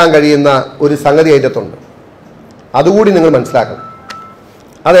നിൽക്കാൻ കഴിയുന്ന ഒരു സംഗതി അതിനകത്തുണ്ട്. അതുകൂടി നിങ്ങൾ മനസ്സിലാക്കണം.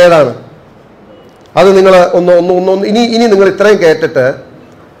 അതേതാണ്? അത് നിങ്ങൾ ഇനി നിങ്ങൾ ഇത്രയും കേട്ടിട്ട്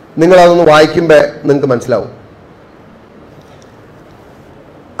നിങ്ങളതൊന്ന് വായിക്കുമ്പോൾ നിങ്ങൾക്ക് മനസ്സിലാവും.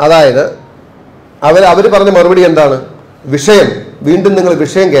 അതായത് അവർ പറഞ്ഞ മറുപടി എന്താണ്? വീണ്ടും നിങ്ങൾ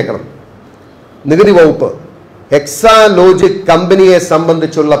വിഷയം കേൾക്കണം. നികുതി വകുപ്പ് എക്സാലോജിക് കമ്പനിയെ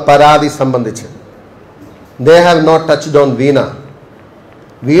സംബന്ധിച്ചുള്ള പരാതി സംബന്ധിച്ച് they have not touched on വീണ.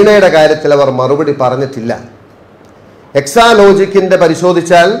 വീണയുടെ കാര്യത്തിൽ അവർ മറുപടി പറഞ്ഞിട്ടില്ല. എക്സാലോജിക്കിൻ്റെ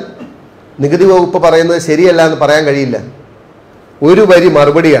പരിശോധിച്ചാൽ നികുതി വകുപ്പ് പറയുന്നത് ശരിയല്ല എന്ന് പറയാൻ കഴിയില്ല. ഒരു വരി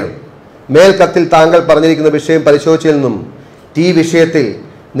മറുപടിയാണ്. മേൽക്കത്തിൽ താങ്കൾ പറഞ്ഞിരിക്കുന്ന വിഷയം പരിശോധിച്ചതിൽ നിന്നും ഈ വിഷയത്തിൽ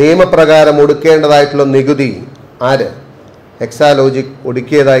നിയമപ്രകാരം ഒടുക്കേണ്ടതായിട്ടുള്ള നികുതി ആര് എക്സാലോജിക്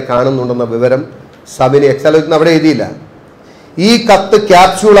ഒടുക്കിയതായി കാണുന്നുണ്ടെന്ന വിവരം സബിന് എക്സാലോജിക് അവിടെ എഴുതിയില്ല. ഈ കത്ത്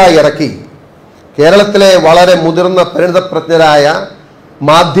ക്യാപ്സ്യൂളായി ഇറക്കി കേരളത്തിലെ വളരെ മുതിർന്ന പരിണിതപ്രജ്ഞരായ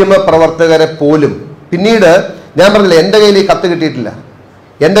മാധ്യമ പ്രവർത്തകരെ പോലും പിന്നീട് ഞാൻ പറഞ്ഞില്ല, എൻ്റെ കയ്യിൽ ഈ കത്ത് കിട്ടിയിട്ടില്ല,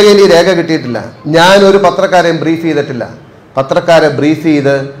 എൻ്റെ കയ്യിൽ ഈ രേഖ കിട്ടിയിട്ടില്ല. ഞാനൊരു പത്രക്കാരെയും ബ്രീഫ് ചെയ്തിട്ടില്ല. പത്രക്കാരെ ബ്രീഫ്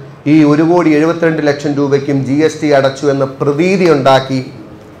ചെയ്ത് ഈ 1,72,00,000 രൂപയ്ക്കും GST അടച്ചു എന്ന പ്രതീതി ഉണ്ടാക്കി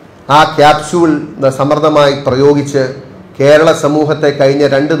ആ ക്യാപ്സ്യൂൾ സമർത്ഥമായി പ്രയോഗിച്ച് കേരള സമൂഹത്തെ കഴിഞ്ഞ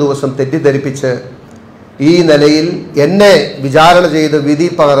 2 ദിവസം തെറ്റിദ്ധരിപ്പിച്ച് ഈ നിലയിൽ എന്നെ വിചാരണ ചെയ്ത് വിധി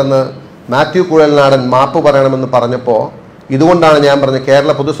പകർന്ന് മാത്യു കുഴൽനാടൻ മാപ്പ് പറയണമെന്ന് പറഞ്ഞപ്പോൾ ഇതുകൊണ്ടാണ് ഞാൻ പറഞ്ഞത്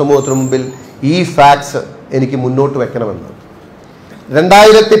കേരള പൊതുസമൂഹത്തിന് മുമ്പിൽ ഈ ഫാക്ട്സ് എനിക്ക് മുന്നോട്ട് വെക്കണമെന്ന്.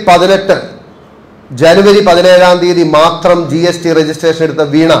 2018 ജനുവരി 17-ാം തീയതി മാത്രം GST രജിസ്ട്രേഷൻ എടുത്ത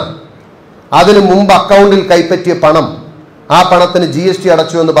വീണ അതിനു മുമ്പ് അക്കൗണ്ടിൽ കൈപ്പറ്റിയ പണം, ആ പണത്തിന് GST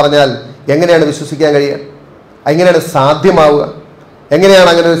അടച്ചു എന്ന് പറഞ്ഞാൽ എങ്ങനെയാണ് വിശ്വസിക്കാൻ കഴിയുക? എങ്ങനെയാണ് സാധ്യമാവുക? എങ്ങനെയാണ്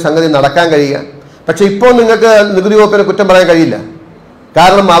അങ്ങനെ ഒരു സംഗതി നടക്കാൻ കഴിയുക? പക്ഷെ ഇപ്പോൾ നിങ്ങൾക്ക് നികുതി വകുപ്പിനെ കുറ്റം പറയാൻ കഴിയില്ല.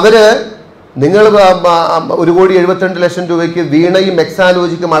 കാരണം നിങ്ങൾ 1,72,00,000 രൂപയ്ക്ക് വീണയും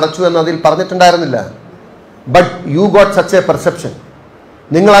എക്സാലോജിക്കും അടച്ചു എന്ന് അതിൽ പറഞ്ഞിട്ടുണ്ടായിരുന്നില്ല. But you got such A perception.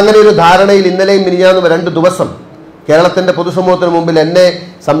 നിങ്ങൾ അങ്ങനെ ഒരു ധാരണയിൽ ഇന്നലെയും മിനിഞ്ഞാന്നും 2 ദിവസം കേരളത്തിൻ്റെ പൊതുസമൂഹത്തിന് മുമ്പിൽ എന്നെ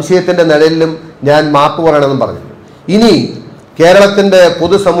സംശയത്തിൻ്റെ നിഴലിലും ഞാൻ മാപ്പ് പറയണമെന്നും പറഞ്ഞു. ഇനി കേരളത്തിൻ്റെ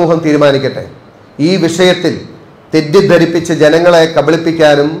പൊതുസമൂഹം തീരുമാനിക്കട്ടെ. ഈ വിഷയത്തിൽ തെറ്റിദ്ധരിപ്പിച്ച് ജനങ്ങളെ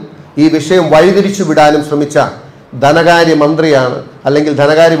കബളിപ്പിക്കാനും ഈ വിഷയം വഴിതിരിച്ചു വിടാനും ശ്രമിച്ച ധനകാര്യമന്ത്രിയാണ് അല്ലെങ്കിൽ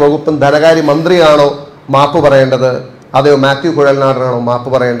ധനകാര്യ വകുപ്പും ധനകാര്യ മന്ത്രിയാണോ മാപ്പ് പറയേണ്ടത്, അതെയോ മാത്യു കുഴൽനാടനാണോ മാപ്പ്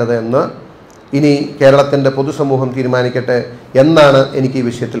പറയേണ്ടത് എന്ന് ഇനി കേരളത്തിൻ്റെ പൊതുസമൂഹം തീരുമാനിക്കട്ടെ എന്നാണ് എനിക്ക് ഈ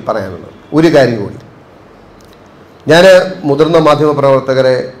വിഷയത്തിൽ പറയാനുള്ളത്. ഒരു കാര്യം കൂടി, ഞാൻ മുതിർന്ന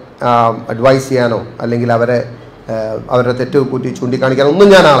മാധ്യമപ്രവർത്തകരെ അഡ്വൈസ് ചെയ്യാനോ അല്ലെങ്കിൽ അവരുടെ തെറ്റുകൂട്ടി ചൂണ്ടിക്കാണിക്കാനോ ഒന്നും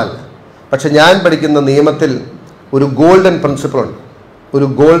ഞാൻ ആളല്ല. പക്ഷെ ഞാൻ പഠിക്കുന്ന നിയമത്തിൽ ഒരു ഗോൾഡൻ പ്രിൻസിപ്പിളുണ്ട്. ഒരു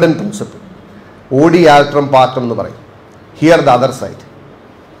ഗോൾഡൻ പ്രിൻസിപ്പിൾ, ഓഡി ആൾട്രം പാർട്ടം എന്ന് പറയും. Here the other side,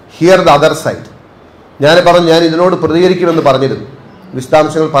 here the other side. ഞാൻ ഇതിനോട് പ്രതികരിക്കുമെന്ന് പറഞ്ഞിരുന്നു,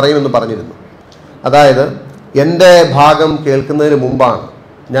 വിശദാംശങ്ങൾ പറയുമെന്ന് പറഞ്ഞിരുന്നു. അതായത് എൻ്റെ ഭാഗം കേൾക്കുന്നതിന് മുമ്പാണ്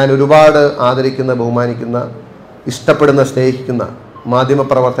ഞാൻ ഒരുപാട് ആദരിക്കുന്ന, ബഹുമാനിക്കുന്ന, ഇഷ്ടപ്പെടുന്ന, സ്നേഹിക്കുന്ന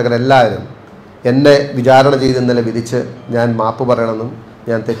മാധ്യമപ്രവർത്തകരെല്ലാവരും എന്നെ വിചാരണ ചെയ്ത് ഇന്നലെ വിധിച്ച് ഞാൻ മാപ്പ് പറയണമെന്നും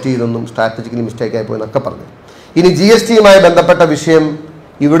ഞാൻ തെറ്റ് ചെയ്തെന്നും സ്ട്രാറ്റജിക്കലി മിസ്റ്റേക്കായി പോയെന്നൊക്കെ പറഞ്ഞു. ഇനി GSTയുമായി ബന്ധപ്പെട്ട വിഷയം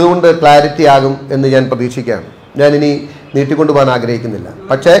ഇവിടെ കൊണ്ട് ക്ലാരിറ്റി ആകും എന്ന് ഞാൻ പ്രതീക്ഷിക്കുകയാണ്. ഞാനിനി നീട്ടിക്കൊണ്ടുപോകാൻ ആഗ്രഹിക്കുന്നില്ല.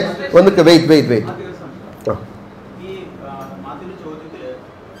 പക്ഷേ ഒന്ന് വെയിറ്റ്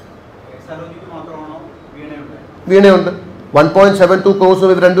വീണയുണ്ട്. 1.72 crores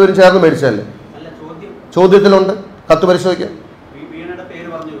ഇവർ രണ്ടുപേരും ചേർന്ന് മേടിച്ചതല്ലേ? ചോദ്യത്തിലുണ്ട്, കത്ത് പരിശോധിക്കാം.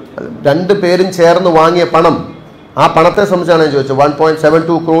 2 പേരും ചേർന്ന് വാങ്ങിയ പണം, ആ പണത്തെ സംബന്ധിച്ചാണ് ഞാൻ ചോദിച്ചത്.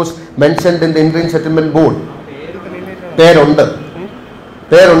 1.72 crores mentioned in the Indian settlement board.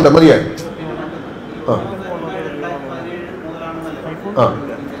 പേരുണ്ട് മതിയായി.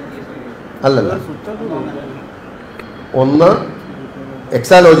 അല്ലല്ല, ഒന്ന്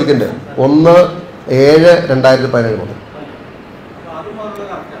എക്സാലോജിക്കിൻ്റെ 1/7/2017 മുതൽ.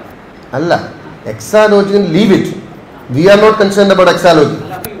 അല്ല, എക്സാലോജിക്കിൻ leave it. V are not concerned about Exalogic.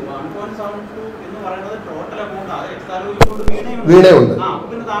 വീണയുണ്ട്.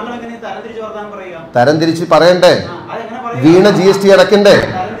 തരംതിരിച്ച് പറയണ്ടേ? വീണ GST അടക്കണ്ടേ?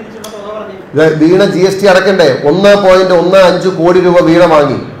 1.15 കോടി രൂപ വീണ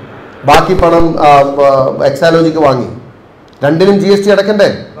വാങ്ങി, ബാക്കി പണം എക്സാലോജിക്ക് വാങ്ങി. രണ്ടിനും GST അടക്കണ്ടേ?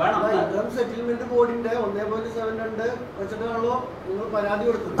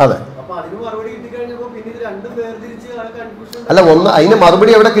 അതെ. അല്ല, അതിന്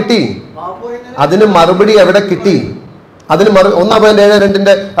മറുപടി എവിടെ കിട്ടി?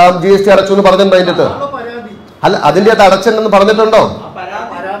 1.72 GST അടച്ചു എന്ന് പറഞ്ഞിട്ടുണ്ടോ? അതിൻ്റെ അകത്ത് അല്ല, അതിൻ്റെ അകത്ത് അടച്ചെന്ന് പറഞ്ഞിട്ടുണ്ടോ?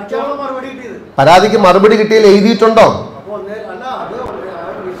 പരാതിക്ക് മറുപടി കിട്ടിയാൽ എഴുതിയിട്ടുണ്ടോ?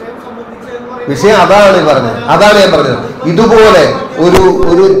 വിഷയം അതാണ് ഞാൻ പറഞ്ഞത്. ഇതുപോലെ ഒരു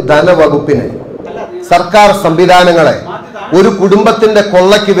ധനവകുപ്പിനെ, സർക്കാർ സംവിധാനങ്ങളെ ഒരു കുടുംബത്തിന്റെ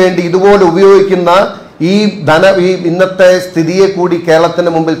കൊള്ളയ്ക്ക് വേണ്ടി ഇതുപോലെ ഉപയോഗിക്കുന്ന ഈ ഇന്നത്തെ സ്ഥിതിയെ കൂടി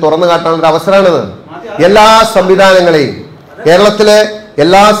കേരളത്തിന്റെ മുമ്പിൽ തുറന്നു കാട്ടാനുള്ള അവസരമാണിത്. കേരളത്തിലെ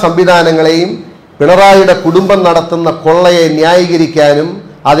എല്ലാ സംവിധാനങ്ങളെയും പിണറായിയുടെ കുടുംബം നടത്തുന്ന കൊള്ളയെ ന്യായീകരിക്കാനും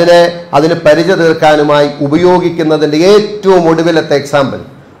അതിന് പരിചയ തീർക്കാനുമായി ഉപയോഗിക്കുന്നതിൻ്റെ ഏറ്റവും ഒടുവിലത്തെ എക്സാമ്പിൾ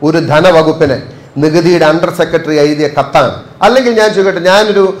ഒരു ധനവകുപ്പിനെ നികുതിയുടെ അണ്ടർ സെക്രട്ടറി എഴുതിയ കത്താണ്. അല്ലെങ്കിൽ ഞാൻ ചോദിക്കട്ടെ,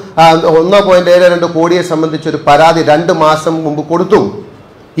 ഞാനൊരു 1.72 കോടിയെ സംബന്ധിച്ചൊരു പരാതി 2 മാസം മുമ്പ് കൊടുത്തു.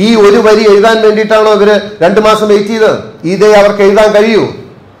 ഈ ഒരു വരി എഴുതാൻ വേണ്ടിയിട്ടാണോ ഇവർ 2 മാസം വെയിറ്റ് ചെയ്തത്? ഇതേ അവർക്ക് എഴുതാൻ കഴിയൂ?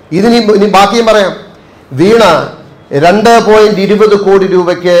 ഇനി ബാക്കിയും പറയാം. വീണ 2.20 കോടി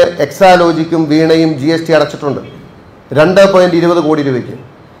രൂപയ്ക്ക് എക്സാലോജിക്കും വീണയും GST അടച്ചിട്ടുണ്ട്. 2.20 കോടി രൂപയ്ക്ക്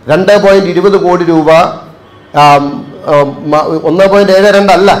 2.20 കോടി രൂപ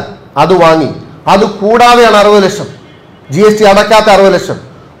 1.72 അല്ല, അത് വാങ്ങി. അത് കൂടാതെയാണ് 60 ലക്ഷം GST അടക്കാത്ത 60 ലക്ഷം,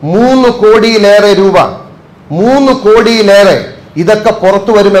 3 കോടിയിലേറെ രൂപ, 3 കോടിയിലേറെ. ഇതൊക്കെ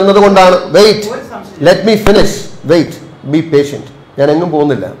പുറത്തു വരും എന്നതുകൊണ്ടാണ്. Wait, let me finish, wait, B patient, ഞാൻ എങ്ങും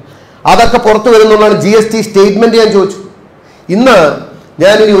പോകുന്നില്ല. അതൊക്കെ പുറത്തു വരുന്നതാണ് GST സ്റ്റേറ്റ്മെന്റ്. ഞാൻ ചോദിച്ചു. ഇന്ന്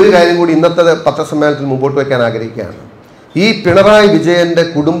ഞാനിനി ഒരു കാര്യം കൂടി ഇന്നത്തെ പത്രസമ്മേളനത്തിൽ മുമ്പോട്ട് വയ്ക്കാൻ ആഗ്രഹിക്കുകയാണ്. ഈ പിണറായി വിജയന്റെ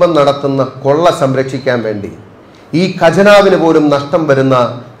കുടുംബം നടത്തുന്ന കൊള്ള സംരക്ഷിക്കാൻ വേണ്ടി ഈ ഖജനാവിന് പോലും നഷ്ടം വരുന്ന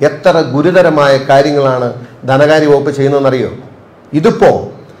എത്ര ഗുരുതരമായ കാര്യങ്ങളാണ് ധനകാര്യ വകുപ്പ് ചെയ്യുന്നതെന്നറിയോ?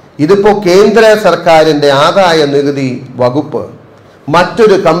 ഇതിപ്പോ കേന്ദ്ര സർക്കാരിൻ്റെ ആദായ നികുതി വകുപ്പ്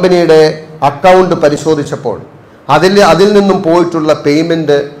മറ്റൊരു കമ്പനിയുടെ അക്കൗണ്ട് പരിശോധിച്ചപ്പോൾ അതിൽ നിന്നും പോയിട്ടുള്ള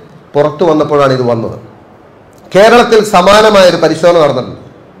പേയ്മെന്റ് പുറത്തു വന്നപ്പോഴാണ് ഇത് വന്നത്. കേരളത്തിൽ സമാനമായൊരു പരിശോധന നടന്നിട്ടുണ്ട്.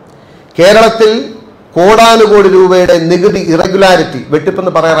 കേരളത്തിൽ കോടാനുകോടി രൂപയുടെ നികുതി ഇറഗുലാരിറ്റി,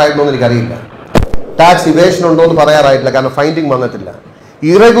 വെട്ടിപ്പെന്ന് പറയാറായിട്ടുണ്ടോ എന്ന് എനിക്കറിയില്ല, ടാക്സ് ഇവേഷൻ ഉണ്ടോ എന്ന് പറയാറായിട്ടില്ല, കാരണം ഫൈൻഡിങ് വന്നിട്ടില്ല.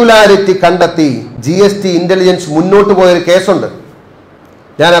 ഇറഗുലാരിറ്റി കണ്ടെത്തി GST ഇന്റലിജൻസ് മുന്നോട്ട് പോയൊരു കേസുണ്ട്.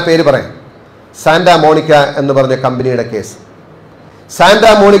 ഞാൻ ആ പേര് പറയാം. സാന്റാ മോണിക്ക എന്ന് പറഞ്ഞ കമ്പനിയുടെ കേസ്.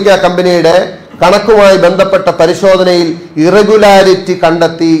 സാന്റാ മോണിക്ക കമ്പനിയുടെ കണക്കുമായി ബന്ധപ്പെട്ട പരിശോധനയിൽ ഇറഗുലാരിറ്റി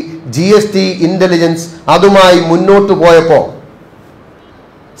കണ്ടെത്തി GST ഇന്റലിജൻസ് അതുമായി മുന്നോട്ട് പോയപ്പോൾ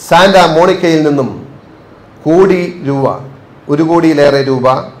സാന്റാ മോണിക്കയിൽ നിന്നും ഒരു കോടിയിലേറെ രൂപ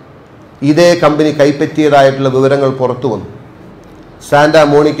ഇതേ കമ്പനി കൈപ്പറ്റിയതായിട്ടുള്ള വിവരങ്ങൾ പുറത്തു വന്നു. സാന്റാ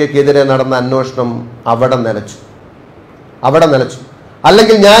മോണിക്കയ്ക്കെതിരെ നടന്ന അന്വേഷണം അവിടെ നിലച്ചു.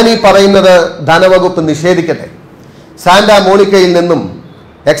 അല്ലെങ്കിൽ ഞാൻ ഈ പറയുന്നത് ധനവകുപ്പ് നിഷേധിക്കട്ടെ. സാന്റാ മോണിക്കയിൽ നിന്നും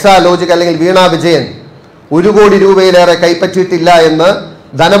എക്സാലോജിക് അല്ലെങ്കിൽ വീണ വിജയൻ 1 കോടി രൂപയിലേറെ കൈപ്പറ്റിയിട്ടില്ല എന്ന്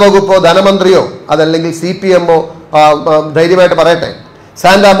ധനവകുപ്പോ ധനമന്ത്രിയോ അതല്ലെങ്കിൽ CPMോ ധൈര്യമായിട്ട് പറയട്ടെ.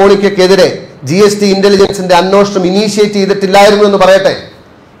 സാന്റാ മോണിക്കയ്ക്കെതിരെ GST ഇന്റലിജൻസിന്റെ അന്വേഷണം ഇനീഷ്യേറ്റ് ചെയ്തിട്ടില്ലായിരുന്നു എന്ന് പറയട്ടെ.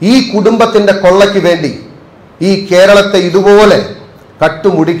 ഈ കുടുംബത്തിന്റെ കൊള്ളയ്ക്ക് വേണ്ടി ഈ കേരളത്തെ ഇതുപോലെ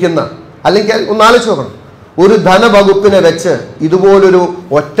കട്ടുമുടിക്കുന്ന, അല്ലെങ്കിൽ ഒന്ന് ആലോചിച്ച് നോക്കണം, ഒരു ധനവകുപ്പിനെ വെച്ച് ഇതുപോലൊരു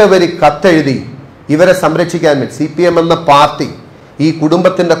ഒറ്റവരി കത്തെഴുതി ഇവരെ സംരക്ഷിക്കാൻ വേണ്ടി CPM എന്ന പാർട്ടി ഈ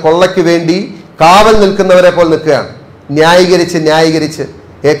കുടുംബത്തിന്റെ കൊള്ളയ്ക്ക് വേണ്ടി കാവൽ നിൽക്കുന്നവരെ പോലെ നിൽക്കുകയാണ്. ന്യായീകരിച്ച്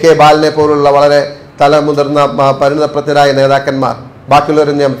AK ബാലനെ പോലുള്ള വളരെ തലമുതിർന്ന പരിണതപ്രത്യരായ നേതാക്കന്മാർ,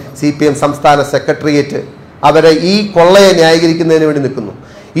 ബാക്കിയുള്ളവരെ CPM സംസ്ഥാന സെക്രട്ടേറിയറ്റ് അവരെ ഈ കൊള്ളയെ ന്യായീകരിക്കുന്നതിന് വേണ്ടി നിൽക്കുന്നു.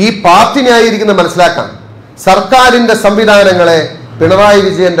 ഈ പാർട്ടി ന്യായീകരിക്കുന്നത് മനസ്സിലാക്കാൻ സർക്കാരിന്റെ സംവിധാനങ്ങളെ പിണറായി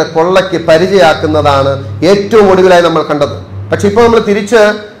വിജയന്റെ കൊള്ളയ്ക്ക് പരിചയാക്കുന്നതാണ് ഏറ്റവും ഒടുവിലായി നമ്മൾ കണ്ടത്. പക്ഷെ ഇപ്പോൾ നമ്മൾ തിരിച്ച്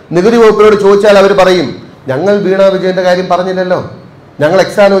നികുതി വകുപ്പിനോട് ചോദിച്ചാൽ അവർ പറയും, ഞങ്ങൾ വീണ വിജയന്റെ കാര്യം പറഞ്ഞില്ലല്ലോ, ഞങ്ങൾ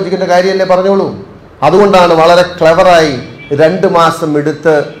എക്സാലോജിക്കിന്റെ കാര്യമല്ലേ പറഞ്ഞോളൂ. അതുകൊണ്ടാണ് വളരെ ക്ലെവറായി 2 മാസം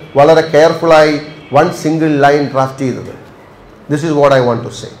എടുത്ത് വളരെ കെയർഫുള്ളായി 1 സിംഗിൾ ലൈൻ ഡ്രാഫ്റ്റ് ചെയ്തത്. This is what I want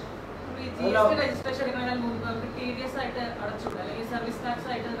to say.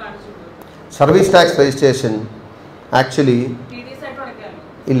 Service tax registration actually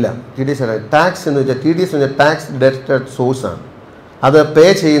ഇല്ല. TDS ടാക്സ് എന്ന് വെച്ചാൽ TDS എന്ന് വെച്ചാൽ ടാക്സ് ഡിഡക്റ്റഡ് സോഴ്സ് ആണ്. അത് പേ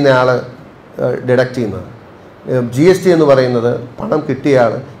ചെയ്യുന്ന ആൾ ഡിഡക്റ്റ് ചെയ്യുന്നത്. GST എന്ന് പറയുന്നത് പണം കിട്ടിയ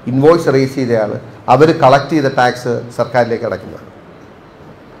ആൾ, ഇൻവോയ്സ് റേസ് ചെയ്ത ആൾ, അവർ കളക്ട് ചെയ്ത ടാക്സ് സർക്കാരിലേക്ക് അടയ്ക്കുന്നതാണ്.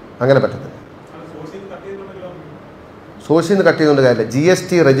 അങ്ങനെ പറ്റത്തില്ല. സോഴ്സിൽ നിന്ന് കട്ട് ചെയ്തുകൊണ്ട് കാര്യമില്ല.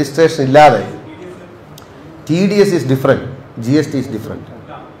 GST രജിസ്ട്രേഷൻ ഇല്ലാതെ TDS is different, GST is different.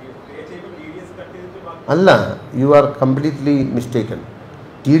 അല്ല, you are completely mistaken.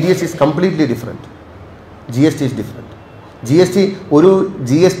 TDS is completely different, GST is different. ഒരു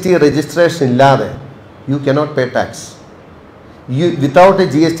GST രജിസ്ട്രേഷൻ ഇല്ലാതെ you cannot pay tax. Without a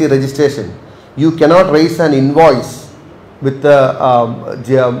GST registration, you cannot raise an invoice with the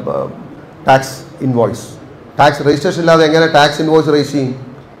tax invoice. Tax registration illade engane tax invoice raise cheyum?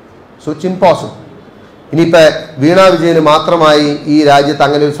 So it's impossible. ഇനിയിപ്പോൾ വീണ വിജയന് മാത്രമായി ഈ രാജ്യത്ത്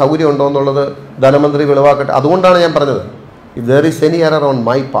അങ്ങനെ ഒരു സൗകര്യം ഉണ്ടോ എന്നുള്ളത് ധനമന്ത്രി വെളിവാക്കട്ടെ. അതുകൊണ്ടാണ് ഞാൻ പറഞ്ഞത്, if there is any error on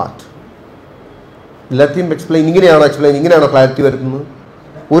my part let him explain. ഇങ്ങനെയാണോ ക്ലാരിറ്റി വരുത്തുന്നത്?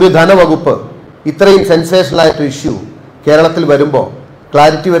 ഒരു ധനവകുപ്പ് ഇത്രയും സെൻസേഷണലായിട്ട് ഇഷ്യൂ കേരളത്തിൽ വരുമ്പോൾ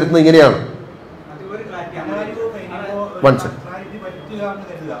ക്ലാരിറ്റി വരുന്നത് ഇങ്ങനെയാണ്.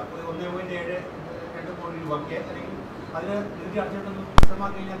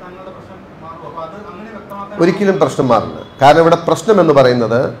 ഒരിക്കലും പ്രശ്നം മാറില്ല. കാരണം ഇവിടെ പ്രശ്നം എന്ന്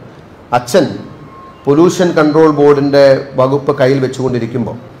പറയുന്നത് അച്ഛൻ പൊല്യൂഷൻ കൺട്രോൾ ബോർഡിൻ്റെ വകുപ്പ് കയ്യിൽ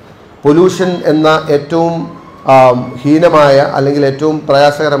വെച്ചുകൊണ്ടിരിക്കുമ്പോൾ പൊല്യൂഷൻ എന്ന ഏറ്റവും ഹീനമായ അല്ലെങ്കിൽ ഏറ്റവും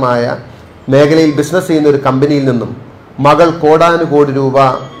പ്രയാസകരമായ മേഖലയിൽ ബിസിനസ് ചെയ്യുന്ന ഒരു കമ്പനിയിൽ നിന്നും മകൾ കോടാനുകോടി രൂപ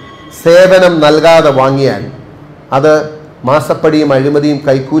സേവനം നൽകാതെ വാങ്ങിയാൽ അത് മാസപ്പടിയും അഴിമതിയും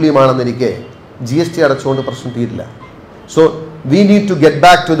കൈക്കൂലിയുമാണെന്നിരിക്കെ GST അടച്ചുകൊണ്ട് പ്രശ്നം തീരില്ല. So we need to get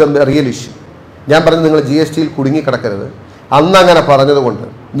back to the real issue. ഞാൻ പറഞ്ഞു നിങ്ങൾ GSTയിൽ കുടുങ്ങിക്കിടക്കരുത്. അന്ന് അങ്ങനെ പറഞ്ഞതുകൊണ്ട്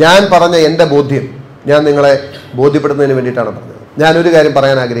ഞാൻ പറഞ്ഞ എൻ്റെ ബോധ്യം ഞാൻ നിങ്ങളെ ബോധ്യപ്പെടുന്നതിന് വേണ്ടിയിട്ടാണ് പറഞ്ഞത്. ഞാനൊരു കാര്യം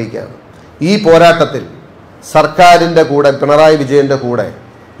പറയാൻ ആഗ്രഹിക്കുകയാണ്. ഈ പോരാട്ടത്തിൽ സർക്കാരിൻ്റെ കൂടെ, പിണറായി വിജയൻ്റെ കൂടെ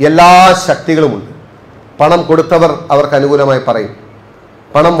എല്ലാ ശക്തികളുമുണ്ട്. പണം കൊടുത്തവർ അവർക്ക് അനുകൂലമായി പറയും,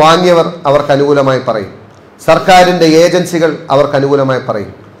 പണം വാങ്ങിയവർ അവർക്ക് അനുകൂലമായി പറയും, സർക്കാരിൻ്റെ ഏജൻസികൾ അവർക്ക് അനുകൂലമായി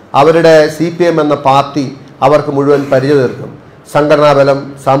പറയും, അവരുടെ CPM എന്ന പാർട്ടി അവർക്ക് മുഴുവൻ പരിചയ തീർക്കും. സംഘടനാ ബലം,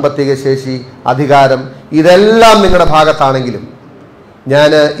 സാമ്പത്തിക ശേഷി, അധികാരം ഇതെല്ലാം നിങ്ങളുടെ ഭാഗത്താണെങ്കിലും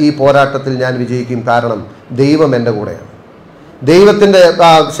ഞാൻ ഈ പോരാട്ടത്തിൽ ഞാൻ വിജയിക്കും. കാരണം ദൈവം എൻ്റെ കൂടെയാണ്. ദൈവത്തിൻ്റെ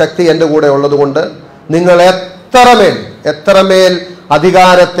ശക്തി എൻ്റെ കൂടെ ഉള്ളതുകൊണ്ട് നിങ്ങൾ എത്രമേൽ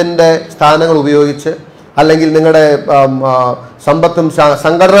അധികാരത്തിൻ്റെ സ്ഥാനങ്ങൾ ഉപയോഗിച്ച് അല്ലെങ്കിൽ നിങ്ങളുടെ സമ്പത്തും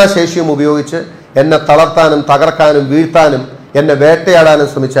സംഘടനാ ശേഷിയും ഉപയോഗിച്ച് എന്നെ തളർത്താനും തകർക്കാനും വീഴ്ത്താനും എന്നെ വേട്ടയാടാനും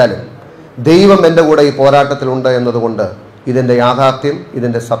ശ്രമിച്ചാലും ദൈവം എൻ്റെ കൂടെ ഈ പോരാട്ടത്തിലുണ്ട് എന്നതുകൊണ്ട് ഇതിൻ്റെ യാഥാർത്ഥ്യം,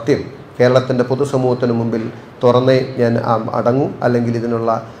 ഇതിൻ്റെ സത്യം കേരളത്തിൻ്റെ പൊതുസമൂഹത്തിന് മുമ്പിൽ തുറന്നേ ഞാൻ അടങ്ങും. അല്ലെങ്കിൽ ഇതിനുള്ള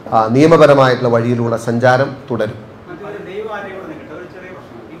നിയമപരമായിട്ടുള്ള വഴിയിലുള്ള സഞ്ചാരം തുടരും.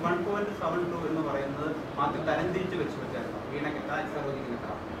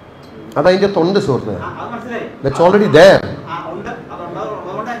 അതതിൻ്റെ തൊണ്ട് സുഹൃത്ത്, ദാറ്റ്സ് ഓൾറെഡി ദേർ.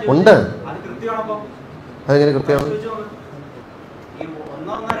 ഉണ്ട്. അതെങ്ങനെ കൃത്യമാണ്?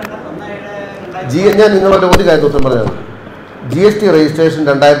 ഞാൻ നിങ്ങളോട് ഒരു കാര്യം ഉത്തരം പറഞ്ഞത്, GST രജിസ്ട്രേഷൻ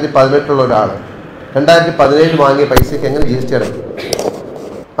 2018 ഒരാൾ 2017 വാങ്ങിയ പൈസയ്ക്ക് എങ്ങനെ GST അടയ്ക്കും?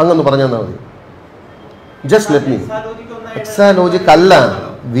 അങ്ങൊന്ന് പറഞ്ഞു തന്നാൽ മതി. Just let me. എക്സാലോജിക് അല്ല,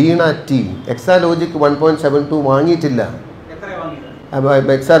 വീണ T. എക്സാലോജിക് 1.72 വാങ്ങിയിട്ടില്ല.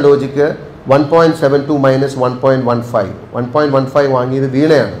 എക്സാലോജിക്ക് 1.72 മൈനസ് 1.15. 1.15 വാങ്ങിയത്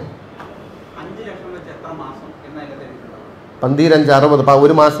വീണയാണ്. 15 60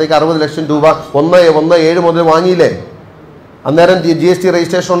 ഒരു മാസത്തേക്ക് 60 ലക്ഷം രൂപ 1/17 മുതൽ വാങ്ങിയില്ലേ? അന്നേരം GST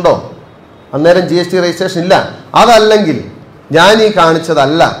രജിസ്ട്രേഷൻ ഉണ്ടോ? അന്നേരം GST രജിസ്ട്രേഷൻ ഇല്ല. അതല്ലെങ്കിൽ ഞാൻ ഈ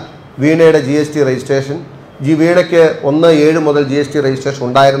കാണിച്ചതല്ല വീണയുടെ GST രജിസ്ട്രേഷൻ. വീണയ്ക്ക് 1/7 മുതൽ GST രജിസ്ട്രേഷൻ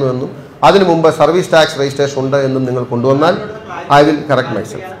ഉണ്ടായിരുന്നു എന്നും അതിനു മുമ്പ് സർവീസ് ടാക്സ് രജിസ്ട്രേഷൻ ഉണ്ട് എന്നും നിങ്ങൾ കൊണ്ടുവന്നാൽ ഐ വിൽ കറക്റ്റ്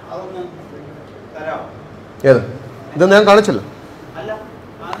മൈസെൽഫ്. ഏത് ഇത് ഞാൻ കാണിച്ചില്ല.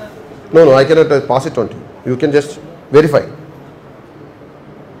 No I cannot pass it on to you. Can just verify.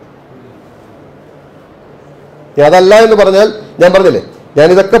 അതല്ല എന്ന് പറഞ്ഞാൽ ഞാൻ പറഞ്ഞില്ലേ,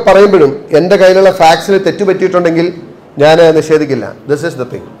 ഞാനിതൊക്കെ പറയുമ്പോഴും എൻ്റെ കയ്യിലുള്ള ഫാക്ട്സിന് തെറ്റുപറ്റിയിട്ടുണ്ടെങ്കിൽ ഞാൻ നിഷേധിക്കില്ല. This is the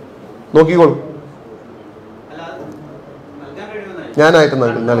thing. നോക്കിക്കോളൂ. ഞാനായിട്ട്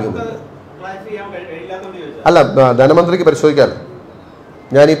നൽകുന്നത് അല്ല, ധനമന്ത്രിക്ക് പരിശോധിക്കാമല്ലോ.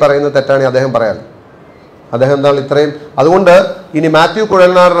 ഞാൻ ഈ പറയുന്നത് തെറ്റാണെങ്കിൽ അദ്ദേഹം പറയാമല്ലോ. അദ്ദേഹം എന്താണ് ഇത്രയും. അതുകൊണ്ട് ഇനി മാത്യു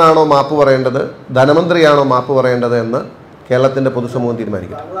കുഴൽനാടനാണോ മാപ്പ് പറയേണ്ടത്, ധനമന്ത്രിയാണോ മാപ്പ് പറയേണ്ടത് എന്ന് കേരളത്തിൻ്റെ പൊതുസമൂഹം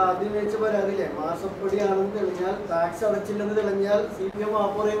തീരുമാനിക്കും.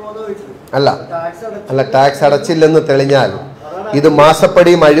 അല്ല ടാക്സ് അടച്ചില്ലെന്ന് തെളിഞ്ഞാൽ ഇത്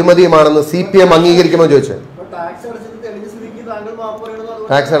മാസപ്പടിയും അഴിമതിയുമാണെന്ന് CPM അംഗീകരിക്കുമോ ചോദിച്ചു.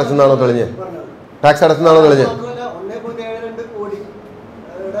 ടാക്സ് അടച്ചെന്നാണോ തെളിഞ്ഞ്? ടാക്സ് അടച്ചെന്നാണോ തെളിഞ്ഞ്?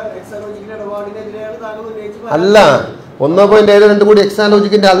 അല്ല, 1.72 കോടി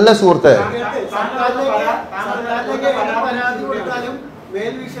എക്സാലോജിക്കിന്റെ അല്ല സുഹൃത്ത്.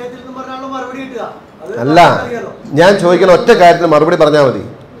 അല്ല, ഞാൻ ചോദിക്കുന്ന ഒറ്റ കാര്യത്തിന് മറുപടി പറഞ്ഞാൽ മതി.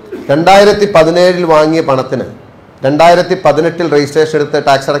 2017 വാങ്ങിയ പണത്തിന് 2018 രജിസ്ട്രേഷൻ എടുത്ത്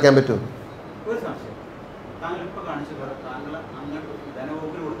ടാക്സ് അടയ്ക്കാൻ പറ്റുമോ?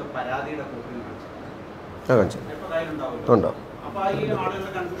 ഉണ്ടോ?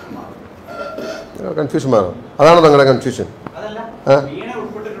 കൺഫ്യൂഷൻ മാറും. അതാണോ നിങ്ങളുടെ കൺഫ്യൂഷൻ?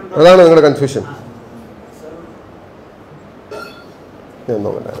 അതാണ് നിങ്ങളുടെ കൺഫ്യൂഷൻ.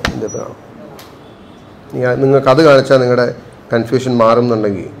 നിങ്ങൾക്ക് അത് കാണിച്ചാൽ നിങ്ങളുടെ കൺഫ്യൂഷൻ മാറും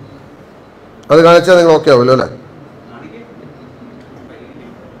എന്നുണ്ടെങ്കിൽ അത് കാണിച്ചാൽ നിങ്ങൾ ഓക്കെ ആവുമല്ലോ അല്ലേ?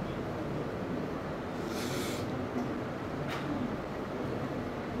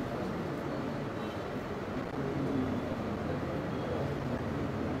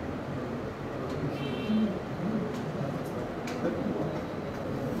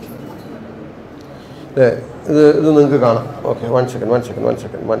 ഇത് നിങ്ങൾക്ക് കാണാം. Okay, one second.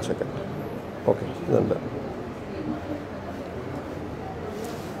 ഓക്കെ, ഇതുണ്ട്.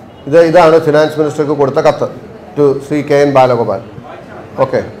 ഇതാണ് ഫിനാൻസ് മിനിസ്റ്റർക്ക് കൊടുത്ത കത്ത് to Shri KN Balagopal.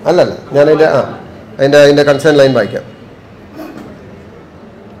 Okay, അല്ലല്ല, ഞാൻ അതിൻ്റെ കൺസേൺ ലൈൻ വായിക്കാം.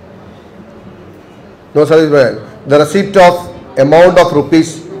 No service provider. The receipt of amount of rupees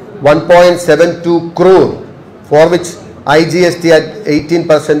 1.72 crore for which IGST at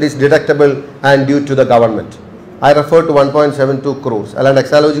 18% is deductible and due to the government. I refer to 1.72 crores. അല്ലാണ്ട്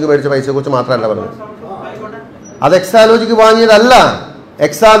എക്സാലോജിക്ക് മേടിച്ച പൈസയെ കുറിച്ച് മാത്രമല്ല പറഞ്ഞത്. അത് Exalogic വാങ്ങിയതല്ല.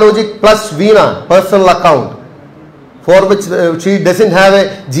 Exalogic plus Veena personal account for which she doesn't have a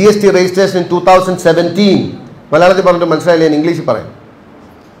GST registration in 2017. മലയാളത്തിൽ പറഞ്ഞിട്ട് മനസ്സിലായില്ല, ഞാൻ ഇംഗ്ലീഷിൽ പറയാം.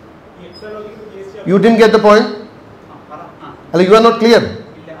 You didn't get the point? അല്ല, you are not clear.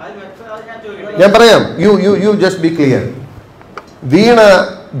 ഞാൻ പറയാം, you just be clear. Veena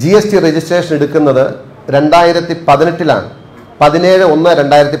GST registration എടുക്കുന്നത് 2018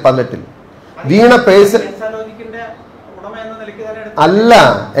 17/1/2018. വീണ പേഴ്സൺ അല്ല,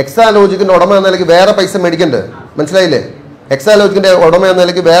 എക്സാലോജിക്കിന്റെ ഉടമ എന്ന നിലയ്ക്ക് വേറെ പൈസ മേടിക്കണ്ട്. മനസ്സിലായില്ലേ? എക്സാലോജിക്കിന്റെ ഉടമ എന്ന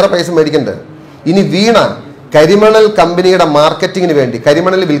നിലയ്ക്ക് വേറെ പൈസ മേടിക്കണ്ട്. ഇനി വീണ കരിമണൽ കമ്പനിയുടെ മാർക്കറ്റിങ്ങിന് വേണ്ടി,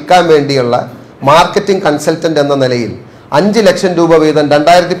 കരിമണൽ വിൽക്കാൻ വേണ്ടിയുള്ള മാർക്കറ്റിംഗ് കൺസൾട്ടന്റ് എന്ന നിലയിൽ 5 ലക്ഷം രൂപ വീതം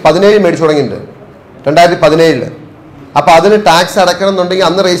 2017 മേടിച്ചു തുടങ്ങിയിട്ടുണ്ട്. 2017. അപ്പൊ അതിന് ടാക്സ് അടയ്ക്കണം എന്നുണ്ടെങ്കിൽ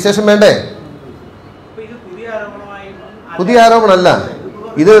അന്ന് രജിസ്ട്രേഷൻ വേണ്ടേ? പുതിയ ആരോപണമല്ല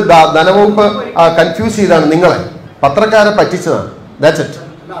ഇത്. ധനവകുപ്പ് കൺഫ്യൂസ് ചെയ്താണ് നിങ്ങളെ, പത്രക്കാരെ പറ്റിച്ചതാണ്. That's it.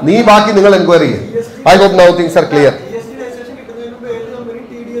 നീ ബാക്കി നിങ്ങൾ എൻക്വയറി ചെയ്യും. I hope now things are clear.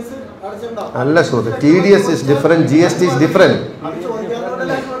 അല്ല സുഹൃത്ത്, TDS is different, GST is different.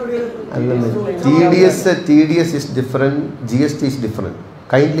 അല്ലെന്ന്, TDS is different, GST is different.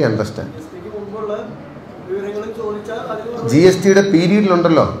 Kindly understand. GSTയുടെ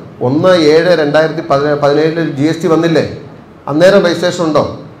പീരീഡിലുണ്ടല്ലോ, 1/7/2017 GST വന്നില്ലേ? അന്നേരം രജിസ്ട്രേഷൻ ഉണ്ടോ?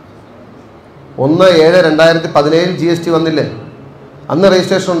 1/7/2017 GST വന്നില്ലേ? അന്ന്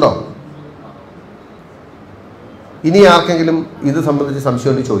രജിസ്ട്രേഷൻ ഉണ്ടോ? ഇനി ആർക്കെങ്കിലും ഇത് സംബന്ധിച്ച്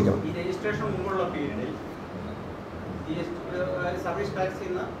സംശയം ഉണ്ടെങ്കിൽ ചോദിക്കണം.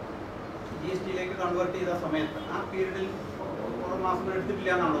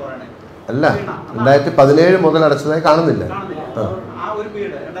 അല്ല, 2017 മുതൽ അടച്ചതായി കാണുന്നില്ല.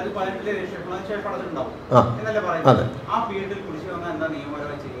 അതെ,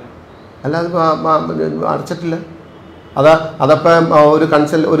 അല്ല അത് അടച്ചിട്ടില്ല. അതപ്പം ഒരു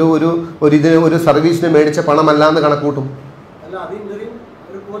ഒരു സർവീസിന് മേടിച്ച പണമല്ലാന്ന് കണക്ക് കൂട്ടും.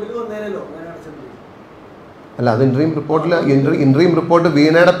 അല്ല, അത് ഇൻട്രീം റിപ്പോർട്ട്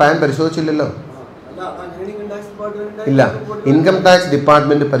വീണയുടെ പാൻ പരിശോധിച്ചില്ലല്ലോ. ഇല്ല, ഇൻകം ടാക്സ്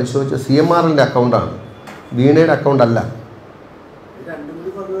ഡിപ്പാർട്ട്മെന്റ് പരിശോധിച്ച CMRന്റെ അക്കൗണ്ടാണ്, വീണയുടെ അക്കൗണ്ട് അല്ല.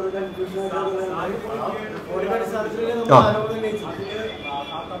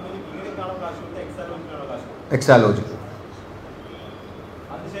 എക്സാലോജി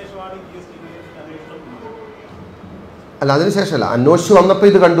അല്ല, അതിനുശേഷമല്ല, അന്വേഷിച്ച് വന്നപ്പോൾ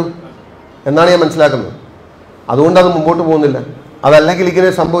ഇത് കണ്ടു എന്നാണ് ഞാൻ മനസ്സിലാക്കുന്നത്. അതുകൊണ്ട് അത് മുമ്പോട്ട് പോകുന്നില്ല. അതല്ലെങ്കിൽ ഇങ്ങനെ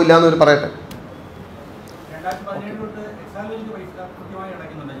സംഭവം ഇല്ലാന്ന് പറയട്ടെ.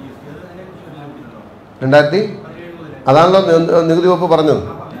 അതാണല്ലോ നികുതി വകുപ്പ് പറഞ്ഞത്.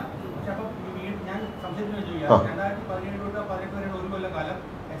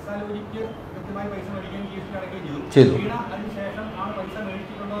 ചെയ്തു.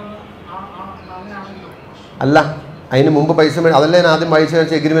 അല്ല, അതിന് മുമ്പ് പൈസ അതല്ലേ ഞാൻ ആദ്യം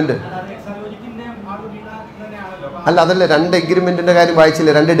വായിച്ച എഗ്രിമെന്റ്. അല്ല, അതല്ലേ 2 എഗ്രിമെന്റിന്റെ കാര്യം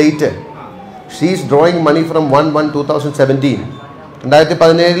വായിച്ചില്ലേ? 2 date. She's drawing money from 1/1/2017.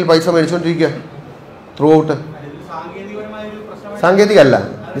 2017 പൈസ മേടിച്ചുകൊണ്ടിരിക്കുക through out. സാങ്കേതികമല്ല,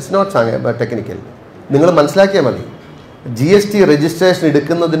 it's not technical. നിങ്ങൾ മനസ്സിലാക്കിയാൽ മതി. GST രജിസ്ട്രേഷൻ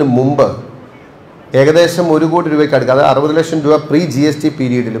എടുക്കുന്നതിന് മുമ്പ് ഏകദേശം 1 കോടി രൂപയ്ക്ക് അടുക്കുക, അത് 60 ലക്ഷം രൂപ പ്രീ GST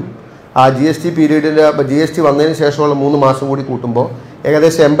പീരീഡിലും ആ GST പീരീഡിൽ GST വന്നതിന് ശേഷമുള്ള 3 മാസം കൂടി കൂട്ടുമ്പോൾ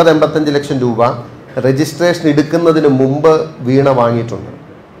ഏകദേശം 80-85 ലക്ഷം രൂപ രജിസ്ട്രേഷൻ എടുക്കുന്നതിന് മുമ്പ് വീണ വാങ്ങിയിട്ടുണ്ട്.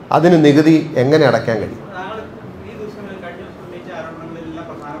 അതിന് നികുതി എങ്ങനെ അടയ്ക്കാൻ കഴിയും?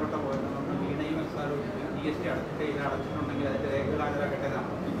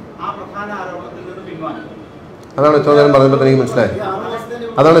 അതാണ് ഇത്ര നേരം പറഞ്ഞപ്പോൾ എനിക്ക്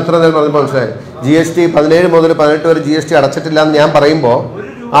മനസ്സിലായത്. GST 17 മുതൽ 18 വരെ GST അടച്ചിട്ടില്ല എന്ന് ഞാൻ പറയുമ്പോൾ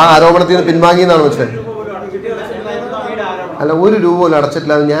ആ ആരോപണത്തിൽ നിന്ന് പിൻവാങ്ങിയെന്നാണ് മനസ്സിലായത്. അല്ല, 1 രൂപ പോലും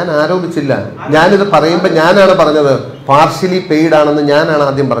അടച്ചിട്ടില്ല എന്ന് ഞാൻ ആരോപിച്ചില്ല. ഞാനിത് പറയുമ്പോൾ ഞാനാണ് പറഞ്ഞത് പാർഷ്യലി പെയ്ഡ് ആണെന്ന് ഞാനാണ്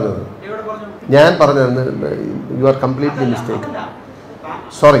ആദ്യം പറഞ്ഞത്. ഞാൻ പറഞ്ഞത് you are completely mistake.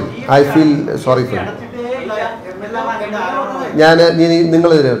 Sorry, I feel sorry four.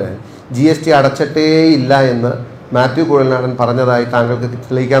 നിങ്ങളിവിടെ GST അടച്ചിട്ടേ ഇല്ല എന്ന് മാത്യു കുഴൽനാടൻ പറഞ്ഞതായി താങ്കൾക്ക്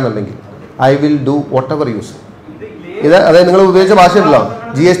തെളിയിക്കാന്നുണ്ടെങ്കിൽ I will do what ever use. അതായത് നിങ്ങൾ ഉപയോഗിച്ച ഭാഷയുണ്ടല്ലോ,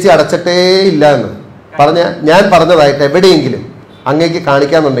 GST അടച്ചിട്ടേ ഇല്ല എന്ന് ഞാൻ പറഞ്ഞതായിട്ട് എവിടെയെങ്കിലും അങ്ങേക്ക്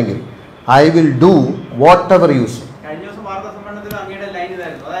കാണിക്കാന്നുണ്ടെങ്കിൽ I will do what ever use.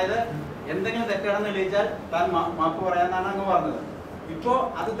 തെറ്റാണെന്ന് തെളിയിച്ചാൽ താൻ മാപ്പ് പറയാന്നാണ് അങ്ങ് പറഞ്ഞത്. ഇപ്പോ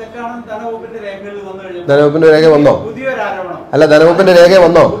അത് തെറ്റാണെന്ന് ധനവകുപ്പിന്റെ രേഖകളിൽ വന്നു കഴിഞ്ഞു. ധനവകുപ്പിന്റെ രേഖ വന്നോ? പുതിയൊരു ആരോപണം അല്ല, ധനവകുപ്പിന്റെ രേഖ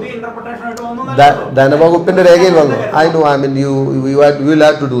വന്നോ? പുതിയ ഇന്റർപ്രിട്ടേഷൻ ആയിട്ട് വന്നു. ധനവകുപ്പിന്റെ രേഖയിൽ വന്നു. I know, I mean you will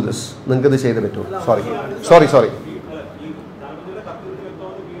have to do this. നിങ്ങൾക്ക് ഇത് ചെയ്ത് പറ്റൂ. സോറി.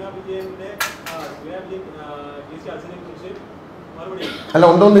 അല്ല,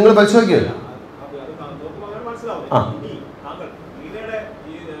 ഉണ്ടോ നിങ്ങൾ പരിശോധിക്കുക. ആ,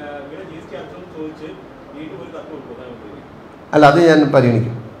 അല്ല, അത് ഞാൻ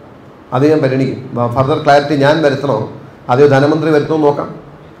പരിഗണിക്കും. ഫർദർ ക്ലാരിറ്റി ഞാൻ വരുത്തണോ അതെയോ ധനമന്ത്രി വരുത്തണോ നോക്കാം.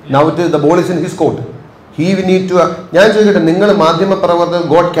 Now it the ball is in his court. He we need to. ഞാൻ ചോദിക്കട്ടെ, നിങ്ങൾ മാധ്യമപ്രവർത്തകർ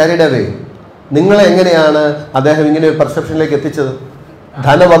ഗോട്ട് ക്യാരിഡ് അവേ. നിങ്ങളെ എങ്ങനെയാണ് അദ്ദേഹം ഇങ്ങനെ ഒരു പെർസെപ്ഷനിലേക്ക് എത്തിച്ചത്?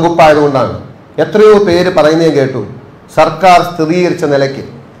 ധനവകുപ്പായതുകൊണ്ടാണ്. എത്രയോ പേര് പറയുന്നത് കേട്ടു. സർക്കാർ സ്ഥിരീകരിച്ച നിലയ്ക്ക്,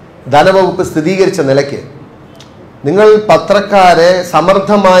 ധനവകുപ്പ് സ്ഥിരീകരിച്ച നിലയ്ക്ക് നിങ്ങൾ പത്രക്കാരെ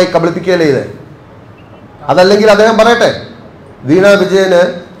സമർത്ഥമായി കബളിപ്പിക്കുകയല്ലേ ഇത്? അതല്ലെങ്കിൽ അദ്ദേഹം പറയട്ടെ, വീണ വിജയന്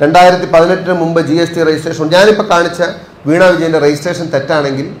 2018 മുമ്പ് GST രജിസ്ട്രേഷൻ, ഞാനിപ്പോൾ കാണിച്ച വീണ വിജയന്റെ രജിസ്ട്രേഷൻ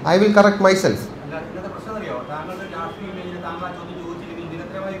തെറ്റാണെങ്കിൽ ഐ വിൽ കറക്റ്റ് മൈസെൽഫ്.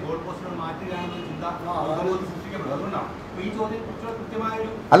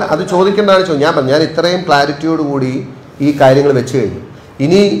 അല്ല, അത് ചോദിക്കേണ്ടതാണ്. ഞാൻ ഇത്രയും ക്ലാരിറ്റിയോടുകൂടി ഈ കാര്യങ്ങൾ വെച്ച് കഴിഞ്ഞു.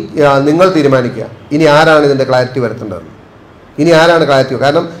 ഇനി നിങ്ങൾ തീരുമാനിക്കുക, ഇനി ആരാണ് ഇതിൻ്റെ ക്ലാരിറ്റി വരുത്തേണ്ടത്? ഇനി ആരാണ് ക്ലാരിറ്റി?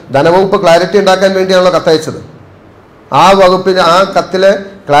 കാരണം ധനവകുപ്പ് ക്ലാരിറ്റി ഉണ്ടാക്കാൻ വേണ്ടിയാണല്ലോ കത്തയച്ചത്. ആ വകുപ്പിന് ആ കത്തിലെ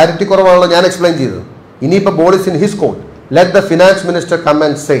ക്ലാരിറ്റി കുറവാണല്ലോ ഞാൻ എക്സ്പ്ലെയിൻ ചെയ്തത്. ഇനിയിപ്പോൾ ball is in his court. Let the finance minister come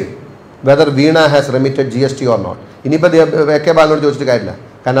and say whether Veena has remitted GST or not. ഇനിയിപ്പോൾ AK ബാലനോട് ചോദിച്ചിട്ട് കാര്യമില്ല.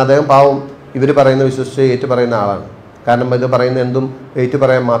 കാരണം അദ്ദേഹം പാവം ഇവർ പറയുന്ന വിശ്വസിച്ച് ഏറ്റു പറയുന്ന ആളാണ്. കാരണം ഇത് പറയുന്ന എന്തും ഏറ്റു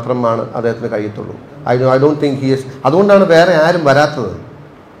പറയാൻ മാത്രമാണ് അദ്ദേഹത്തിന് കഴിയത്തുള്ളൂ. I don't think he is. അതുകൊണ്ടാണ് വേറെ ആരും വരാത്തത്.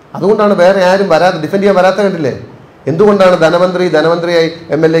 ഡിഫെൻഡ് ചെയ്യാൻ വരാത്ത കണ്ടില്ലേ? എന്തുകൊണ്ടാണ് ധനമന്ത്രിയായി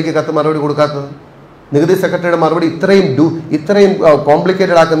MLAക്ക് കത്ത് മറുപടി കൊടുക്കാത്തത്? നികുതി സെക്രട്ടറിയുടെ മറുപടി ഇത്രയും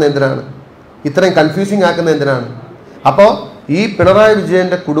കോംപ്ലിക്കേറ്റഡ് ആക്കുന്ന എന്തിനാണ്? ഇത്രയും കൺഫ്യൂസിങ് ആക്കുന്ന എന്തിനാണ്? അപ്പോൾ ഈ പിണറായി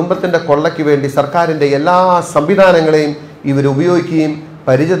വിജയൻ്റെ കുടുംബത്തിൻ്റെ കൊള്ളയ്ക്ക് വേണ്ടി സർക്കാരിൻ്റെ എല്ലാ സംവിധാനങ്ങളെയും ഇവർ ഉപയോഗിക്കുകയും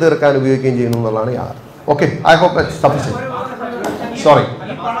പരിചയ തീർക്കാൻ ഉപയോഗിക്കുകയും ചെയ്യുന്നു എന്നുള്ളതാണ് യാഥാർത്ഥ്യം. Okay, I hope that sufficient. Sorry.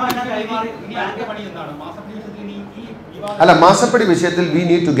 അല്ല, മാസപ്പടി വിഷയത്തിൽ we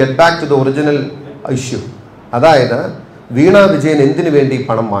need to get back to the original issue. അതായത് വീണ വിജയൻ എന്തിനു വേണ്ടി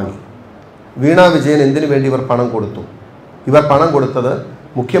പണം വാങ്ങി? വീണ വിജയൻ എന്തിനു വേണ്ടി ഇവർ പണം കൊടുത്തു? ഇവർ പണം കൊടുത്തത്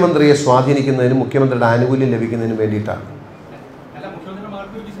മുഖ്യമന്ത്രിയെ സ്വാധീനിക്കുന്നതിനും മുഖ്യമന്ത്രിയുടെ ആനുകൂല്യം ലഭിക്കുന്നതിനും വേണ്ടിയിട്ടാണ്.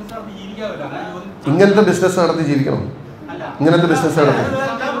 ഇങ്ങനത്തെ ബിസിനസ് നടത്തി ജീവിക്കണം.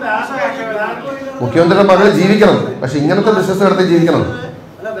 മുഖ്യമന്ത്രിയുടെ മകൾ ജീവിക്കണം, പക്ഷെ ഇങ്ങനത്തെ ബിസിനസ് നടത്തി ജീവിക്കണം.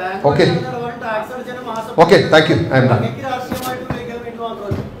 Okay, thank you. I M done.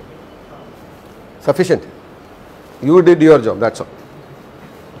 Sufficient. You did your job. That's all.